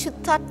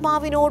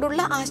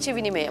പരിശുദ്ധാത്മാവിനോടുള്ള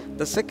ആശയവിനിമയം.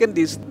 The second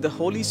is the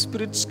Holy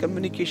Spirit's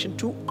communication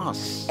to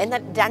us.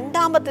 എന്നാൽ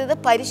രണ്ടാമത്തേത്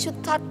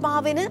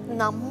പരിശുദ്ധാത്മാവിന്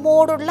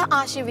നമ്മോടുള്ള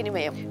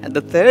ആശയവിനിമയം. And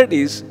the third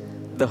is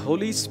the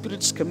Holy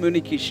Spirit's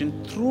communication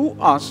through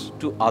us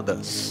to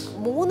others.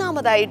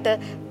 മൂന്നാമതായിട്ട്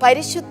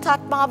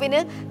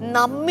പരിശുദ്ധാത്മാവിന്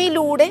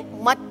നമ്മിലൂടെ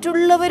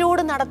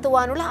മറ്റുള്ളവരോട്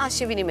നടത്തുവാനുള്ള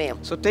ആശയവിനിമയം.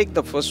 So take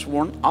the first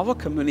one, our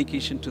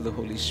communication to the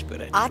Holy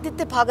Spirit.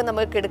 ആദ്യത്തെ ഭാഗം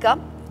നമുക്ക് എടുക്കാം,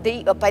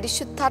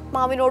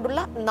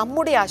 പരിശുദ്ധാത്മാവിനോടുള്ള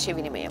നമ്മുടെ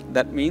ആശയവിനിമയം.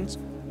 That means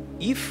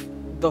if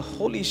the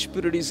Holy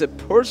Spirit is a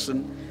person,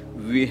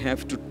 we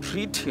have to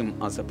treat him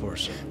as a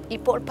person.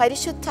 ഇപ്പോൾ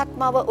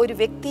പരിശുദ്ധാത്മാവ് ഒരു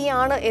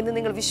വ്യക്തിയാണ് എന്ന്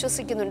നിങ്ങൾ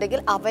വിശ്വസിക്കുന്നുണ്ടെങ്കിൽ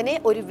അവനെ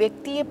ഒരു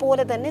വ്യക്തിയെ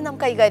പോലെ തന്നെ നാം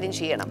കൈകാര്യം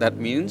ചെയ്യണം. That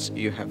means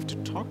you have to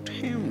talk to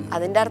him.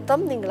 അതിന്റെ അർത്ഥം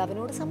നിങ്ങൾ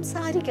അവനോട്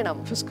സംസാരിക്കണം.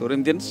 1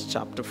 Corinthians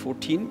chapter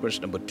 14 verse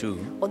number 2.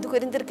 1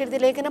 കൊരിന്ത്യർക്ക്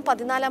എഴുതിയ ലേഖനം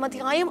 14-ാം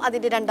അധ്യായം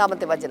അതിന്റെ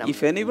 2-ാമത്തെ വചനം.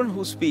 If anyone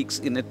who speaks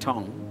in a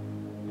tongue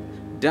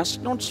does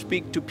not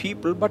speak to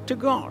people but to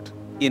God,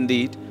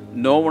 indeed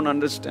no one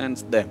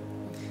understands them.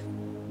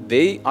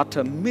 They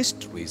utter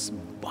mysteries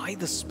by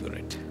the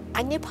Spirit.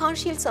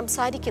 അന്യഭാഷയിൽ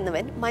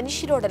സംസാരിക്കുന്നവൻ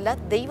മനുഷ്യരോടല്ല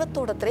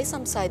ദൈവത്തോടത്രേ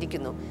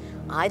സംസാരിക്കുന്നു.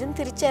 ആരും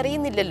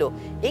തിരിച്ചറിയുന്നില്ലല്ലോ,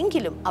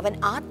 എങ്കിലും അവൻ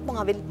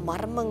ആത്മാവിൽ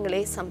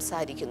മർമ്മങ്ങളെ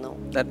സംസാരിക്കുന്നു.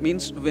 That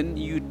means when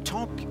you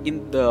talk in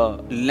the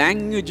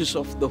languages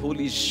of the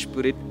Holy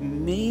Spirit,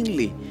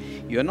 mainly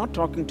you are not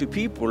talking to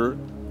people.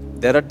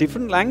 There are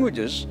different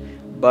languages,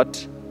 but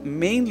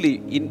mainly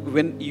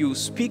when you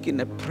speak in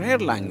a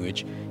prayer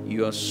language,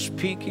 you are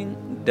speaking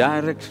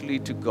directly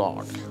to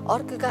God.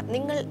 ഓർക്കുക,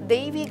 നിങ്ങൾ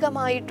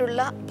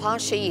ദൈവികമായിട്ടുള്ള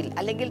ഭാഷയിൽ,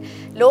 അല്ലെങ്കിൽ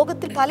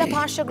ലോകത്തിൽ പല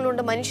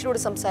ഭാഷകളുണ്ട് മനുഷ്യരോട്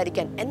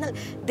സംസാരിക്കാൻ, എന്നാൽ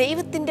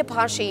ദൈവത്തിൻ്റെ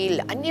ഭാഷയിൽ,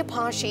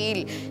 അന്യഭാഷയിൽ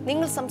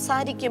നിങ്ങൾ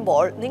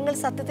സംസാരിക്കുമ്പോൾ നിങ്ങൾ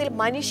സത്യത്തിൽ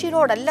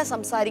മനുഷ്യരോടല്ല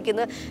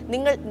സംസാരിക്കുന്നത്,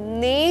 നിങ്ങൾ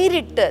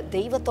നേരിട്ട്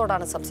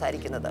ദൈവത്തോടാണ്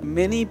സംസാരിക്കുന്നത്.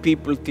 Many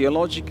people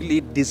theologically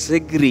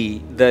disagree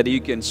that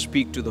you can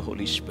speak to the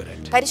Holy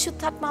Spirit.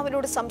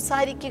 പരിശുദ്ധാത്മാവിനോട്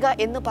സംസാരിക്കുക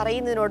എന്ന്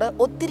പറയുന്നതിനോട്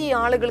ഒത്തിരി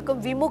ആളുകൾക്കും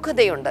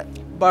വിമുഖതയുണ്ട്.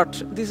 But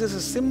this is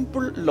a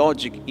simple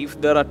logic. If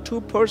there are 2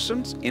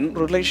 persons in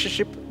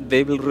relationship, they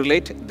will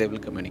relate, they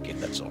will communicate,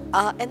 that's all.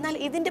 എന്നാൽ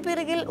ഇതിന്റെ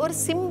പിറകിൽ ഒരു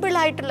simple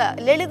ആയിട്ടുള്ള,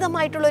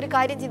 ലളിതമായിട്ടുള്ള ഒരു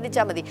കാര്യം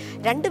ചിന്തിച്ചാൽ മതി.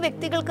 2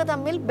 വ്യക്തികൾക്ക്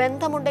തമ്മിൽ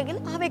ബന്ധമുണ്ടെങ്കിൽ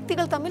ആ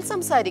വ്യക്തികൾ തമ്മിൽ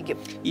സംസാരിക്കും.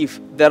 If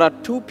there are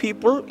 2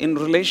 people in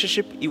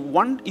relationship,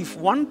 if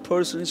one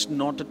person is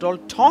not at all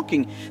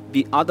talking,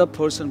 the other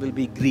person will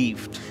be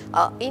grieved.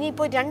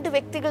 ഇനിയിപ്പോൾ 2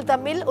 വ്യക്തികൾ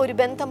തമ്മിൽ ഒരു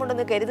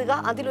ബന്ധമുണ്ടെന്ന് കരുതുക,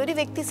 അതിലൊരു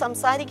വ്യക്തി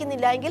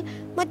സംസാരിക്കുന്നില്ല എങ്കിൽ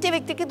മറ്റേ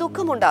വ്യക്തിക്ക്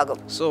ദുഃഖമുണ്ടാകും.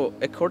 So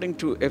according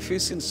to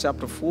Ephesians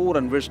chapter 4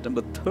 and verse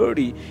number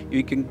 30,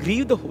 you can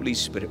grieve the Holy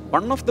Spirit.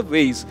 One of the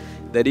ways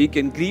that you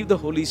can grieve the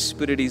Holy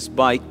Spirit is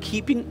by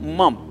keeping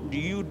mum.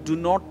 You do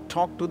not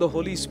talk to the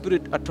Holy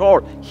Spirit at all,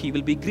 he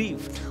will be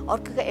grieved.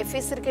 ഓർക്കുക,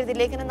 എഫെസ്യർക്ക് എഴുതിയ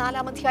ലേഖനം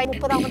 4-ാം അധ്യായം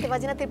 30-ാമത്തെ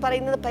വചനത്തിൽ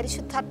പറയുന്നത്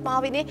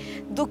പരിശുദ്ധാത്മാവിനെ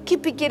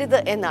ദുഃഖിപ്പിക്കരുത്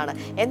എന്നാണ്.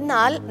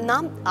 എന്നാൽ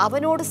നാം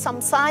അവനോട്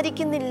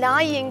സംസാരിക്കുന്നില്ല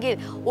എങ്കിൽ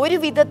ഒരു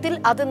വിധത്തിൽ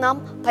അത് നാം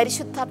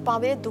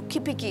പരിശുദ്ധാത്മാവിനെ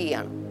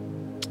ദുഃഖിപ്പിക്കുകയാണ്.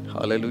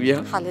 Hallelujah.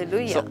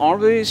 Hallelujah. So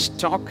always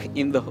talk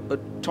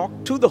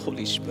to the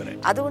Holy Spirit.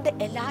 അതുകൊണ്ട്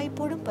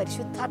എല്ലായ്പ്പോഴും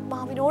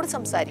പരിശുദ്ധാത്മാവിനോട്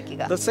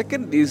സംസാരിക്കുക. The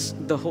second is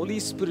the Holy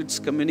Spirit's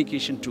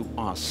communication to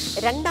us.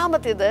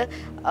 രണ്ടാമത്തേത്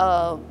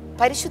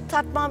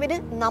പരിശുദ്ധാത്മാവിന്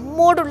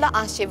നമ്മോടുള്ള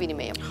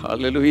ആശയവിനിമയം.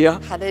 Hallelujah.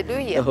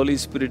 Hallelujah. The Holy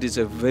Spirit is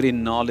a very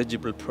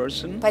knowledgeable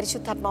person.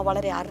 പരിശുദ്ധാത്മാവ്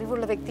വളരെ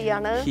അറിവുള്ള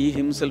വ്യക്തിയാണ്. He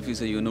himself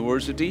is a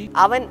university.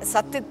 അവൻ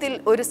സത്യത്തിൽ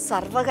ഒരു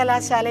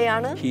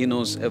സർവകലാശാലയാണ്. He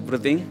knows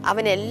everything.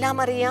 അവനെല്ലാം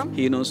അറിയാം.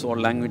 He knows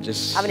all languages.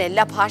 അവന്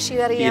എല്ലാ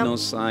ഭാഷയും He അറിയാം.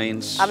 knows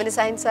science. അവന്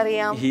സയൻസ്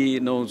അറിയാം. He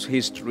knows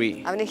history,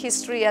 അവന്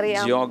ഹിസ്റ്ററി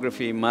അറിയാം.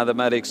 geography,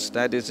 mathematics,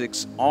 statistics,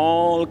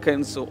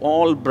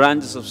 all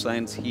branches of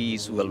science he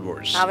is well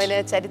versed. അവന്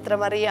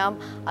ചരിത്രം അറിയാം,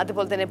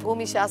 അതുപോലെ തന്നെ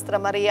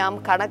ഭൂമിശാസ്ത്രം അറിയാം,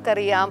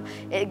 കണക്കറിയാം,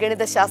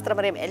 ഗണിതശാസ്ത്രം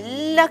അറിയാം.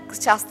 എല്ലാ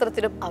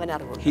ശാസ്ത്രത്തിലും അവൻ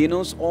അറിവുണ്ട്. He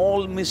knows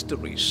all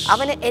mysteries.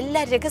 അവന്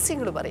എല്ലാ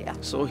രഹസ്യങ്ങളും അറിയാം.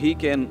 So he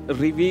can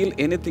reveal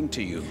anything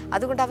to you.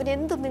 അതുകൊണ്ട് അവൻ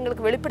എന്തും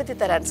നിങ്ങൾക്ക് വെളിപ്പെടുത്തി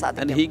തരാൻ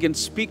സാധിക്കും. And he can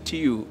speak to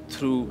you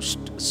through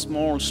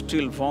small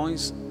still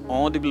voice,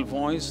 audible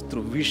voice,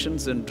 through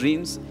visions and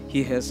dreams.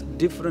 He has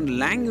different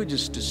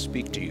languages to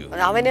speak to you.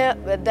 അവന്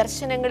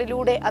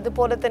ദർശനങ്ങളിലൂടെ,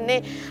 അതുപോലെ തന്നെ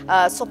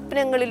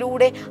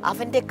സ്വപ്നങ്ങളിലൂടെ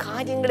അവന്റെ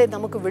കാര്യങ്ങളെ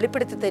നമുക്ക്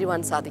വെളിപ്പെടുത്തി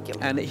തരുവാൻ സാധിക്കും.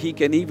 And he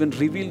can even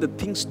reveal the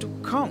things to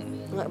come.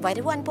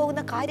 വരുവാൻ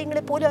പോകുന്ന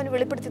കാര്യങ്ങളെ പോലും അവന്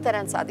വെളിപ്പെടുത്തി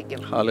തരാൻ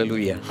സാധിക്കും.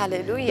 Hallelujah.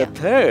 Hallelujah. The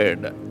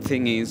third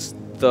thing is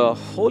the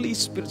Holy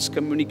Spirit's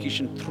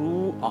communication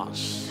through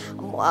us.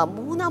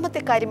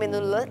 മൂന്നാമത്തെ കാര്യം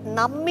എന്നുള്ളത്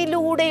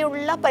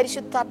നമ്മിലൂടെയുള്ള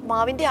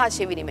പരിശുദ്ധാത്മാവിന്റെ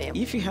ആശയവിനിമയം.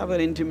 If you have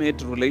an intimate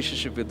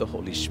relationship with the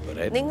Holy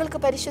Spirit, നിങ്ങൾക്ക്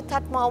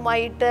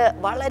പരിശുദ്ധാത്മാവുമായിട്ട്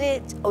വളരെ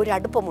ഒരു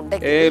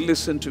അടുപ്പമുണ്ടെങ്കിൽ,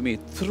 listen to me,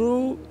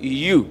 through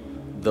you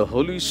the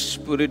Holy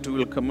Spirit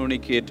will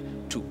communicate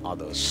to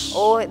others.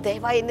 ഓ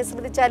ദയവായി എന്നെ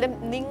ശ്രദ്ധിച്ചാലും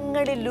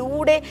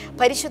നിങ്ങളിലൂടെ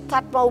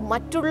പരിശുദ്ധാത്മാവ്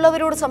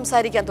മറ്റുള്ളവരോട്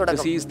സംസാരിക്കാൻ Because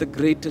തുടങ്ങും. he is the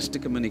greatest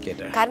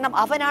communicator. കാരണം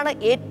അവനാണ്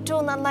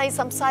ഏറ്റവും നന്നായി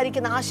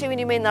സംസാരിക്കുന്ന,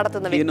 ആശയവിനിമയം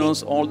നടത്തുന്ന He വ്യക്തി.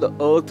 knows all the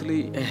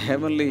earthly,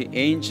 heavenly,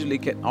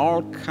 angelic and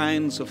all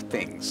kinds of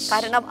things.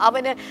 കാരണം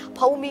അവന്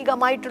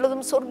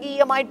ഭൗമികമായിട്ടുള്ളതും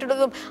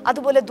സ്വർഗീയമായിട്ടുള്ളതും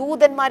അതുപോലെ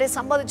ദൂതന്മാരെ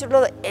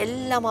സംബന്ധിച്ചിട്ടുള്ളതും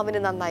എല്ലാം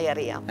അവന് നന്നായി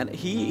അറിയാം. And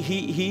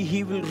he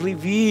will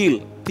reveal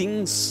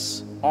things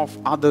of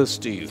others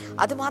to you.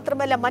 അത്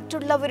മാത്രമല്ല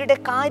മറ്റുള്ളവരുടെ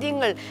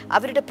കാര്യങ്ങൾ,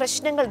 അവരുടെ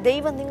പ്രശ്നങ്ങൾ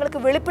ദൈവം നിങ്ങൾക്ക്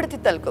വെളിപ്പെടുത്തി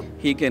നൽകും.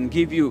 He can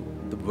give you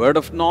the word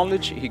of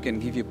knowledge, he can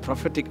give you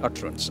prophetic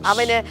utterances.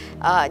 അവന്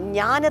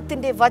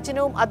ജ്ഞാനത്തിന്റെ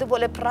വചനവും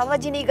അതുപോലെ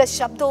പ്രവചനിക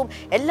ശബ്ദവും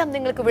എല്ലാം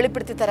നിങ്ങൾക്ക്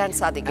വെളിപ്പെടുത്തി തരാൻ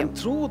സാധിക്കും. And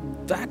through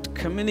that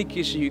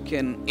communication you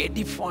can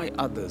edify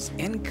others,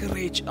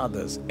 encourage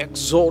others,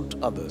 exhort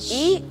others.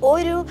 ഈ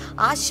ഒരു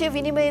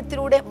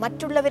ആശയവിനിമയത്തിലൂടെ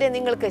മറ്റുള്ളവരെ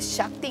നിങ്ങൾക്ക്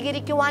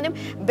ശാക്തീകരിക്കുവാനും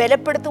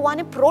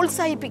ബലപ്പെടുത്തുവാനും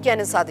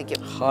പ്രോത്സാഹിപ്പിക്കാനും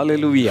സാധിക്കും.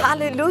 Hallelujah.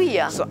 Hallelujah.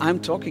 So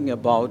I'm talking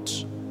about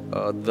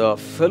the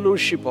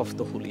fellowship of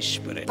the Holy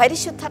Spirit.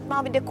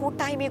 പരിശുദ്ധാത്മാവിന്റെ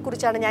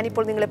കൂട്ടായ്മയെക്കുറിച്ചാണ്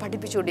ഞാനിപ്പോൾ നിങ്ങളെ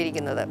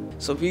പഠിപ്പിച്ചുകൊണ്ടിരിക്കുന്നത്.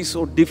 So we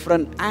saw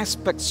different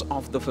aspects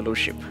of the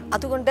fellowship.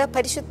 അതുകൊണ്ട്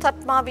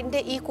പരിശുദ്ധാത്മാവിന്റെ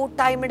ഈ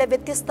കൂട്ടായ്മയുടെ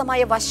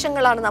വ്യത്യസ്തമായ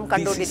വശങ്ങളാണ് നാം This is my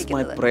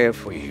കണ്ടുകൊണ്ടിരിക്കുന്നത്. prayer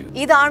for you.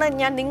 ഇതാണ്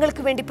ഞാൻ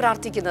നിങ്ങൾക്ക് വേണ്ടി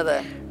പ്രാർത്ഥിക്കുന്നത്.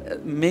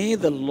 May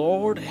the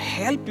Lord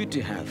help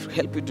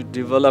you to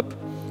develop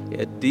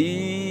a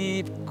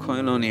deep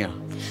koinonia,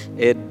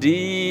 a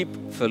deep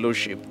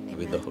fellowship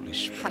with the Holy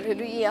Spirit.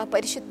 Hallelujah.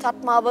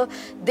 പരിശുദ്ധാത്മാവ്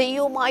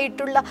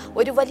ദൈവവുമായിട്ടുള്ള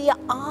ഒരു വലിയ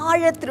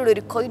ആഴത്തിലുള്ള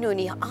ഒരു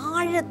കൊയ്നോനിയ,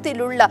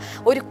 ആഴത്തിലുള്ള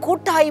ഒരു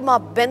കൂട്ടായ്മ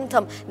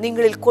ബന്ധം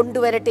നിങ്ങളിൽ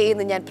കൊണ്ടുവരട്ടെ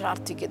എന്ന് ഞാൻ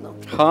പ്രാർത്ഥിക്കുന്നു.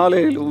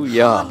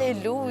 Hallelujah.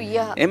 Hallelujah.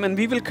 Amen.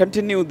 We will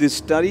continue this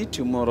study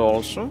tomorrow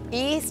also.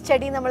 ഈ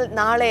സ്റ്റഡി നമ്മൾ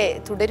നാളെ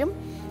തുടരും.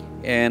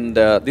 And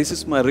this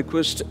is my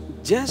request.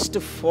 Just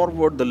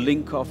forward the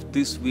link of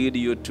this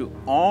video to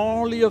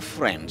all your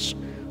friends,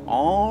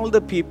 all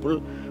the people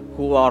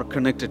who are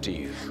connected to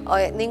you.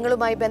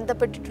 നിങ്ങളുമായി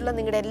ബന്ധപ്പെട്ടിട്ടുള്ള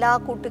നിങ്ങളുടെ എല്ലാ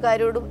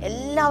കൂട്ടുകാരോടും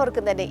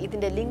എല്ലാവർക്കും തന്നെ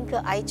ഇതിന്റെ ലിങ്ക്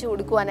അയച്ചു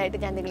കൊടുക്കുവാനായിട്ട്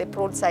ഞാൻ നിങ്ങളെ And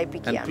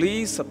പ്രോത്സാഹിപ്പിക്കുകയാണ്.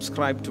 please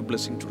subscribe to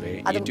Blessing Today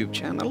YouTube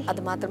channel.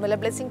 അത് മാത്രമല്ല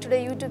blessing today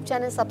YouTube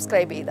channel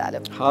subscribe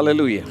ചെയ്താലും.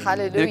 Hallelujah.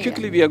 Hallelujah. Now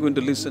quickly we are going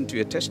to listen to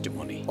a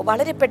testimony.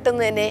 വളരെ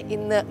പെട്ടെന്ന് തന്നെ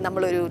ഇന്ന്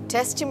നമ്മളൊരു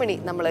ടെസ്റ്റിമണി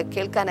നമ്മൾ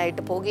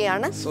കേൾക്കാനായിട്ട്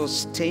പോവുകയാണ്. So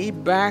stay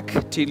back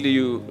till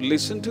you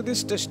listen to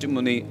this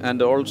testimony, and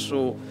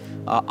also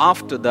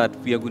after that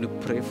we are going to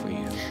pray for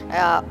you.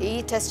 ഈ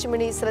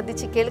testimony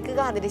ശ്രദ്ധിച്ച് കേൾക്കുക.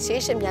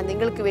 അതിനുശേഷം ഞാൻ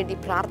നിങ്ങൾക്ക് വേണ്ടി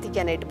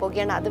പ്രാർത്ഥിക്കാനായിട്ട്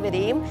പോവുകയാണ്.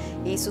 അതുവരെയും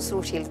ഈ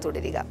ശുശ്രൂഷയിൽ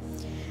തുടരുക.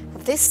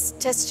 This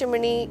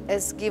testimony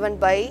is given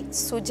by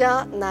Suja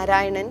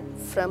Narayanan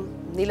from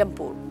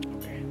Nilampur.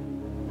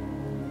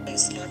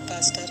 Praise Lord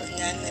pastor.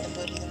 ഞാൻ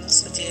നിലമ്പൂരിൽ നിന്ന്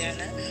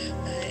സുജയാണ്.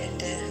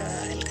 എൻ്റെ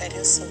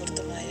അയൽക്കാരി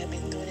സുഹൃത്തുമായ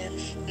ബിന്ദുവിന്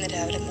ഇന്ന്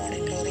രാവിലെ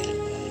മോർണിംഗ് ഗ്ലോറിയിൽ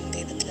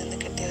ദൈവത്തിൽ നിന്ന്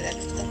കിട്ടിയ ഒരു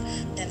അത്ഭുതം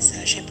ഞാൻ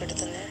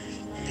സാക്ഷ്യപ്പെടുത്തുന്നു.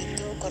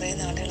 ബിന്ദു കുറേ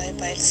നാളുകളായി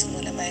പൈൽസ്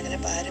മൂലം ഭയങ്കര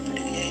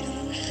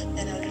ഭാരപ്പെടുകയായിരുന്നു.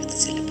 ഞാൻ അവളുടെ അടുത്ത്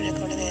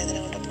ചെല്ലുമ്പോഴൊക്കെ അവിടെ വേദന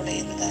കൊണ്ട്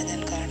പൊളയുന്നതാണ്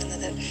ഞാൻ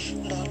കാണുന്നത്.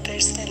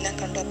 ഡോക്ടേഴ്സിനെല്ലാം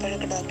കണ്ടു.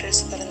 അപ്പോഴൊക്കെ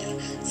ഡോക്ടേഴ്സ് പറഞ്ഞു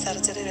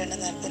സർജറി വേണം,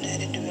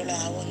 40,000 രൂപയോളം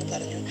ആവുമെന്ന്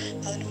പറഞ്ഞു.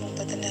 അതിന്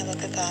മുമ്പ് തന്നെ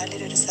അവർക്ക്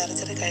കാലിലൊരു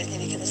സർജറി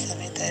കഴിഞ്ഞിരിക്കുന്ന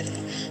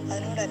സമയത്തായിരുന്നു.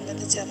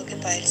 അതിനോടനുബന്ധിച്ച് അവർക്ക്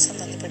പൈൽസം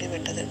വന്ന്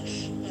പിടിപെട്ടത്.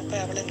 അപ്പോൾ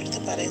അവളെൻ്റെ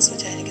അടുത്ത് പറയും,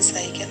 സുജ എനിക്ക്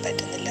സഹിക്കാൻ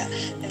പറ്റുന്നില്ല,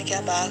 എനിക്ക്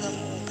ആ ഭാഗം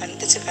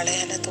കണ്ടിച്ച്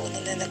കളയാനാണ്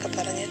തോന്നുന്നതെന്നൊക്കെ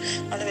പറഞ്ഞ്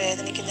അവൾ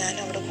വേദനയ്ക്ക് ഞാൻ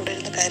അവിടെ കൂടെ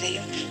ഇരുന്ന്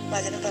കരയും,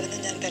 വചനം പറഞ്ഞ്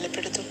ഞാൻ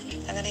ബലപ്പെടുത്തും.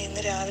 അങ്ങനെ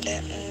ഇന്ന് രാവിലെ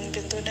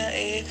ബിന്ദുവിന്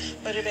ഈ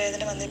ഒരു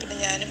വേദന വന്നേ പിന്നെ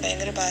ഞാനും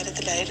ഭയങ്കര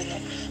ഭാരത്തിലായിരുന്നു.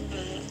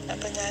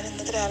 അപ്പം ഞാൻ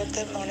ഇന്നത്തെ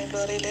രാവിലത്തെ മോർണിംഗ്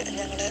ഗ്ലോറിയിൽ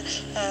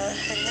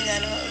ഇന്ന്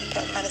ഞാൻ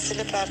മനസ്സിൽ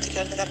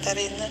പ്രാർത്ഥിക്കുമായിരുന്നു,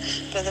 കർത്താവേ ഇന്ന്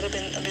ബ്രദർ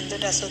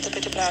ബിന്ദുവിൻ്റെ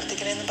അസുഖത്തെപ്പറ്റി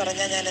പ്രാർത്ഥിക്കണമെന്ന്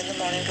പറഞ്ഞാൽ ഞാൻ ഇന്ന്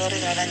മോർണിംഗ് ഗ്ലോറി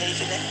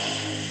കാണാനിരിക്കുന്നത്.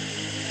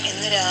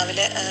 ഇന്ന്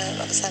രാവിലെ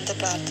അവസാനത്തെ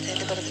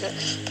പ്രാർത്ഥനയിൽ ബ്രദർ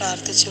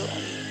പ്രാർത്ഥിച്ചു,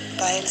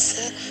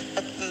 പൈൽസ്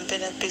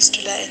പിന്നെ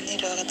പിസ്റ്റുല എന്നീ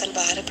രോഗത്താൽ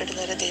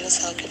ഭാരപ്പെടുന്നവരെ ദൈവം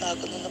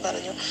സൗഖ്യമാക്കുന്നു എന്ന്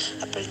പറഞ്ഞു.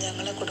 അപ്പോൾ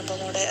ഞങ്ങൾ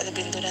കുടുംബമോടെ അത്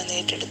ബിന്ദുവിനെ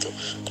ഏറ്റെടുത്തു.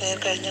 പ്രയർ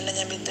കഴിഞ്ഞുകൊണ്ട്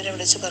ഞാൻ ബിന്ദുവിനെ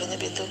വിളിച്ച് പറഞ്ഞു,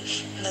 ബിന്ദു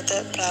ഇന്നത്തെ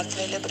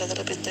പ്രാർത്ഥനയിൽ ബ്രദർ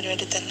ബിന്ദുവിന്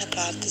വേണ്ടി തന്നെ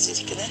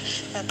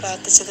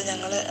പ്രാർത്ഥിച്ചത്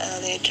ഞങ്ങൾ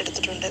അത്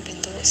ഏറ്റെടുത്തിട്ടുണ്ട്,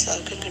 ബിന്ദു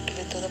സൗഖ്യം കിട്ടും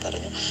ബിന്ദു എന്ന്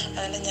പറഞ്ഞു.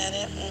 അങ്ങനെ ഞാൻ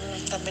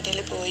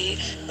കമ്പനിയിൽ പോയി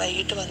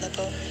വൈകിട്ട്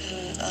വന്നപ്പോൾ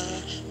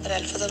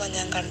ഒരത്ഭുതമാണ്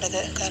ഞാൻ കണ്ടത്.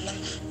 കാരണം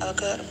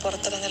അവൾക്ക്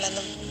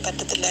പുറത്തിറങ്ങാനൊന്നും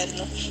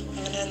പറ്റത്തില്ലായിരുന്നു.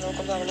 അങ്ങനെ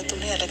നോക്കുമ്പോൾ അവൾ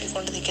തുണി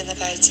അലക്കിക്കൊണ്ട് നിൽക്കുന്ന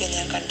കാഴ്ചയാണ്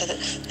ഞാൻ കണ്ടത്.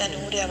 ഞാൻ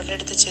ഓടി അവളുടെ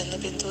അടുത്ത് ചെന്നു,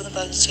 ബിന്ദു എന്ന്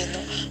പറഞ്ഞു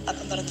ചെന്നു.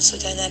 അപ്പം പറഞ്ഞു,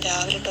 സുജ ഞാൻ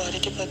രാവിലെ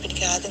ടോയ്ലറ്റിൽ പോയപ്പോൾ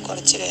എനിക്ക് ആദ്യം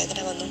കുറച്ച് വേദന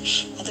വന്നു,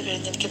 അത്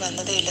കഴിഞ്ഞ് എനിക്ക്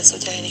വന്നതേ ഇല്ല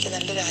സുജ, എനിക്ക്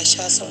നല്ലൊരു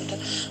ആശ്വാസമുണ്ട്.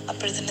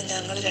 അപ്പോഴത്തന്നെ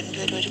ഞങ്ങൾ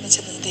രണ്ടുപേരും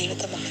ഒരുമിച്ച് നിന്ന്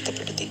ദൈവത്തെ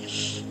മഹത്വപ്പെടുത്തി.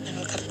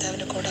 ഞങ്ങൾ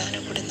കർത്താവിന്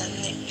കൂടാനുകൂടി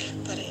നന്ദി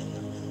പറയുന്നു.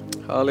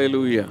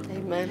 Hallelujah.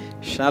 Amen.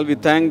 Shall we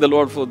thank the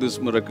Lord for this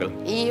miracle?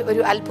 ഈ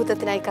ഒരു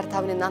അത്ഭുതത്തിനായി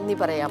കർത്താവിന് നന്ദി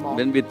പറയാമോ?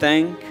 When we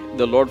thank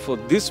the Lord for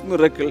this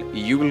miracle,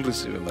 you will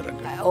receive a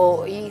miracle.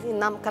 ഈ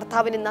നാം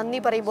കർത്താവിന് നന്ദി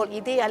പറയുമ്പോൾ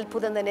ഇതേ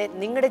അത്ഭുതം തന്നെ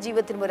നിങ്ങളുടെ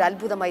ജീവിതത്തിലും ഒരു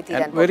അത്ഭുതമായി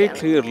തീരാൻ And very പോകുകയാണ്.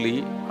 clearly,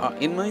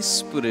 in my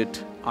spirit,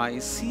 I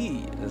see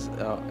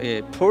a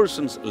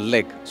person's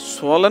leg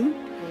swollen,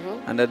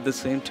 and at the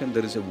same time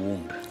there is a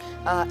wound.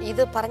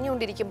 ഇത്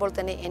പറഞ്ഞുകൊണ്ടിരിക്കുമ്പോൾ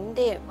തന്നെ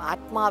എൻ്റെ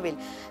ആത്മാവിൽ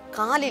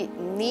കാലിൽ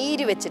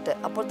നീര് വെച്ചിട്ട്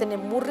അപ്പോൾ തന്നെ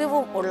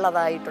മുറിവും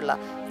ഉള്ളതായിട്ടുള്ള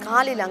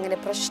കാലിൽ അങ്ങനെ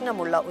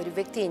പ്രശ്നമുള്ള ഒരു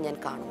വ്യക്തിയെ ഞാൻ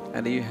കാണുന്നു.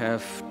 And you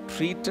have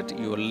treated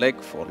your leg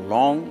for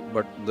long,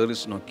 but there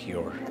is no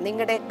cure.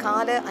 നിങ്ങളുടെ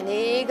കാല്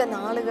അനേക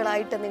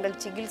നാളുകളായിട്ട് നിങ്ങൾ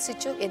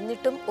ചികിത്സിച്ചു,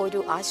 എന്നിട്ടും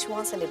ഒരു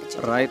ആശ്വാസം ലഭിച്ചു.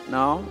 Right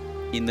now,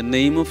 in the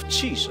name of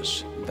Jesus,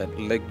 that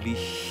leg be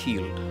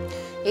healed.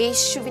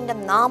 യേശുവിന്റെ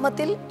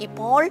നാമത്തിൽ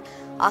ഇപ്പോൾ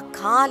ആ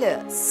കാല്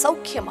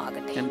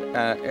സൗഖ്യമാകട്ടെ.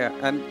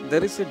 And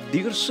there is a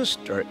dear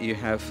sister, you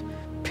have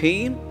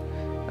pain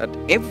at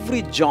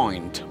every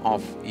joint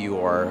of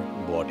your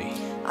body.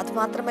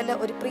 അതുമാത്രമല്ല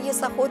ഒരു പ്രിയ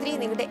സഹോദരി,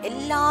 നിങ്ങളുടെ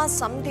എല്ലാ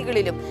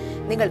സന്ധികളിലും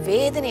നിങ്ങൾ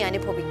വേദന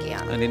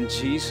അനുഭവിക്കുകയാണ്. And in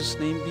Jesus'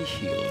 name be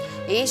healed.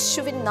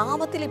 യേശുവിൻ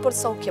നാമത്തിൽ ഇപ്പോൾ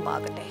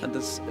സൗഖ്യമാകട്ടെ. At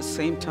the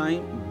same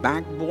time,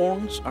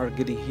 backbones are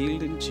getting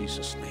healed in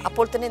Jesus' name.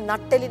 അപ്പോൾ തന്നെ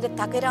നട്ടെല്ലിന്റെ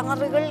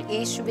തകരാറുകൾ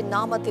യേശുവിൻ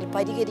നാമത്തിൽ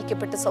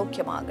പരിഹരിക്കപ്പെട്ട്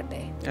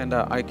സൗഖ്യമാകട്ടെ. And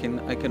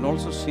I can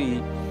also see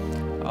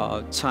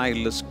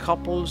childless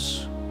couples,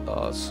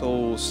 so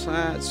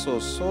sad, so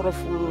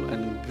sorrowful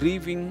and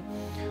grieving,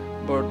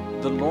 but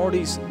the Lord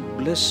is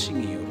blessing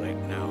you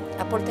right now.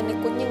 അപ്പോൾ തന്നെ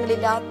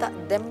കുഞ്ഞുങ്ങളില്ലാത്ത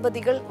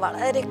ദമ്പതികൾ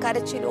വളരെ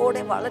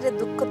കരച്ചിലോടെ വളരെ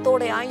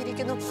ദുഃഖത്തോടെ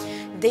ആയിരിക്കുന്നു.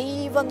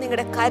 ദൈവം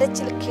നിങ്ങളുടെ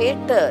കരച്ചിൽ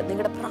കേട്ട്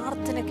നിങ്ങളുടെ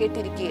പ്രാർത്ഥന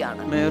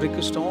കേട്ടിരിക്കുകയാണ്. May I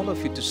request all of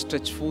you to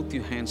stretch forth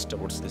your hands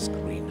towards the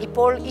screen.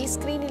 ഇപ്പോൾ ഈ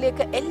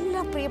സ്ക്രീനിലേക്ക്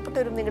എല്ലാ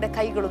പ്രിയപ്പെട്ടവരും നിങ്ങളുടെ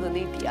കൈകളൊന്ന്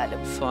നീട്ടിയാലും.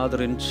 Father,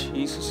 in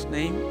Jesus'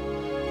 name,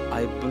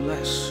 I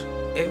bless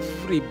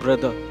every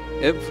brother,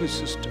 every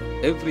sister,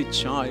 every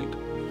child,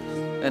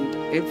 and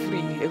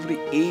every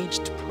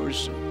aged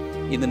person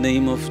in the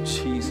name of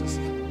Jesus.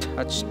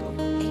 Touch them,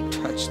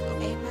 touch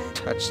them,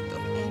 touch them.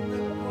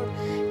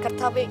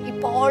 കർത്താവേ,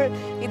 ഇപ്പോൾ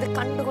ഇത്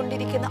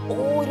കണ്ടുകൊണ്ടിരിക്കുന്ന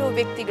ഓരോ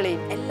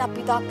വ്യക്തികളെയും, എല്ലാ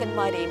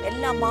പിതാക്കന്മാരെയും,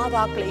 എല്ലാ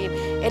മാതാക്കളെയും,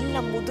 എല്ലാ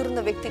മുതിർന്ന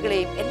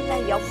വ്യക്തികളെയും, എല്ലാ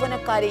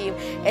യൗവനക്കാരെയും,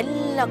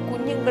 എല്ലാ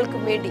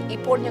കുഞ്ഞുങ്ങൾക്കും വേണ്ടി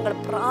ഇപ്പോൾ ഞങ്ങൾ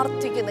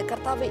പ്രാർത്ഥിക്കുന്നു.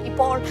 കർത്താവേ,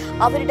 ഇപ്പോൾ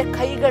അവരുടെ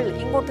കൈകൾ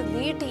ഇങ്ങോട്ട്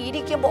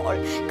നീട്ടിയിരിക്കുമ്പോൾ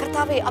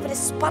കർത്താവേ, അവരെ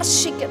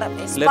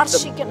സ്പർശിക്കണമേ,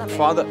 സ്പർശിക്കണമേ.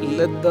 Father,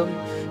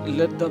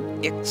 let them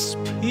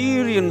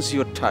experience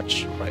your touch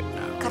right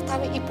now.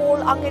 കർത്താവേ, ഇപ്പോൾ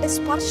അങ്ങയുടെ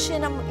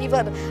സ്പർശനം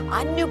ഇവർ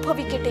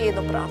അനുഭവിക്കട്ടെ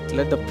എന്ന് പ്രാർത്ഥിക്കുന്നു.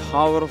 Let the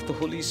power of the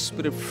Holy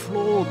Spirit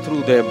flow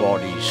through their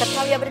bodies.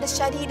 കർത്താവേ, അവരുടെ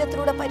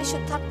ശരീരത്തിലൂടെ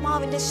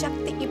പരിശുദ്ധാത്മാവിന്റെ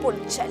ശക്തി ഇപ്പോൾ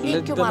Let them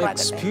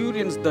ചലിക്കുമാറാകട്ടെ.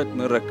 experience that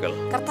miracle.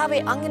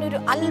 കർത്താവേ, അങ്ങനെ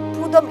ഒരു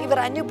അത്ഭുതം ഇവർ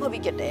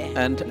അനുഭവിക്കട്ടെ.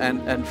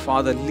 And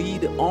Father,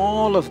 lead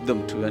all of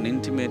them to an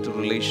intimate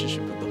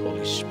relationship with the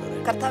Holy Spirit.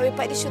 കർത്താവേ,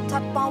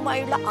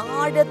 പരിശുദ്ധാത്മാവുമായുള്ള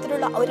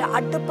ആഴത്തിലുള്ള ഒരു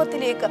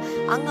അടുപ്പത്തിലേക്ക്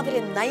അങ്ങ്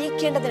അവരെ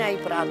നയിക്കേണ്ടതിനായി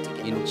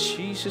പ്രാർത്ഥിക്കുന്നു. In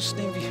Jesus'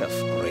 name we have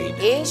prayed.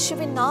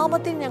 യേശുവിൻ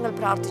നാമത്തിൽ ഞങ്ങൾ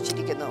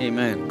പ്രാർത്ഥിച്ചിരിക്കുന്നു.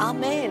 Amen.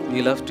 Amen.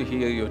 We love to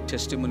hear your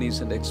testimonies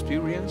and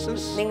experiences.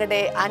 നിങ്ങളുടെ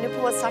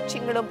അനുഭവ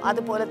സാക്ഷ്യങ്ങളും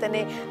അതുപോലെ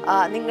തന്നെ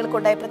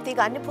നിങ്ങൾക്കുണ്ടായ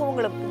പ്രത്യേക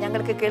അനുഭവങ്ങളും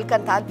ഞങ്ങൾക്ക്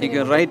കേൾക്കാൻ You താല്പര്യം.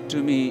 can write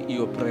to me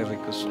your prayer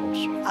requests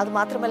also. അത്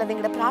മാത്രമല്ല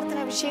നിങ്ങളുടെ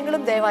പ്രാർത്ഥനാ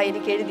വിഷയങ്ങളും ദയവായി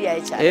എനിക്ക് എഴുതി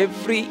അയച്ചാൽ.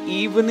 Every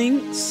evening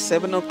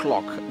 7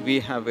 o'clock we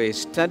have a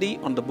study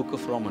on the book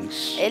of Romans.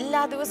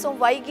 എല്ലാ ദിവസവും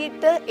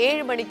വൈകിട്ട്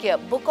 7 മണിക്ക്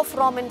ബുക്ക് ഓഫ്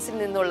റോമൻസിൽ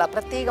നിന്നുള്ള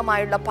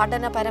പ്രത്യേകമായുള്ള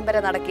പഠന പരമ്പര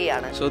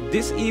നടക്കുകയാണ്. So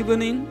this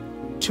evening,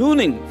 tune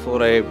in for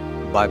a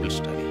Bible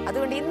study.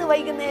 അതുകൊണ്ട് ഇന്ന്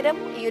വൈകുന്നേരം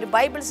ഈ ഒരു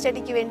ബൈബിൾ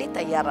സ്റ്റഡിക്ക് വേണ്ടി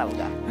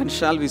തയ്യാറാവുക. And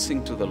shall we sing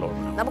to the Lord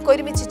now? നമുക്ക്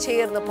ഒരുമിച്ച്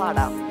ചേർന്ന്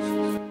പാടാം.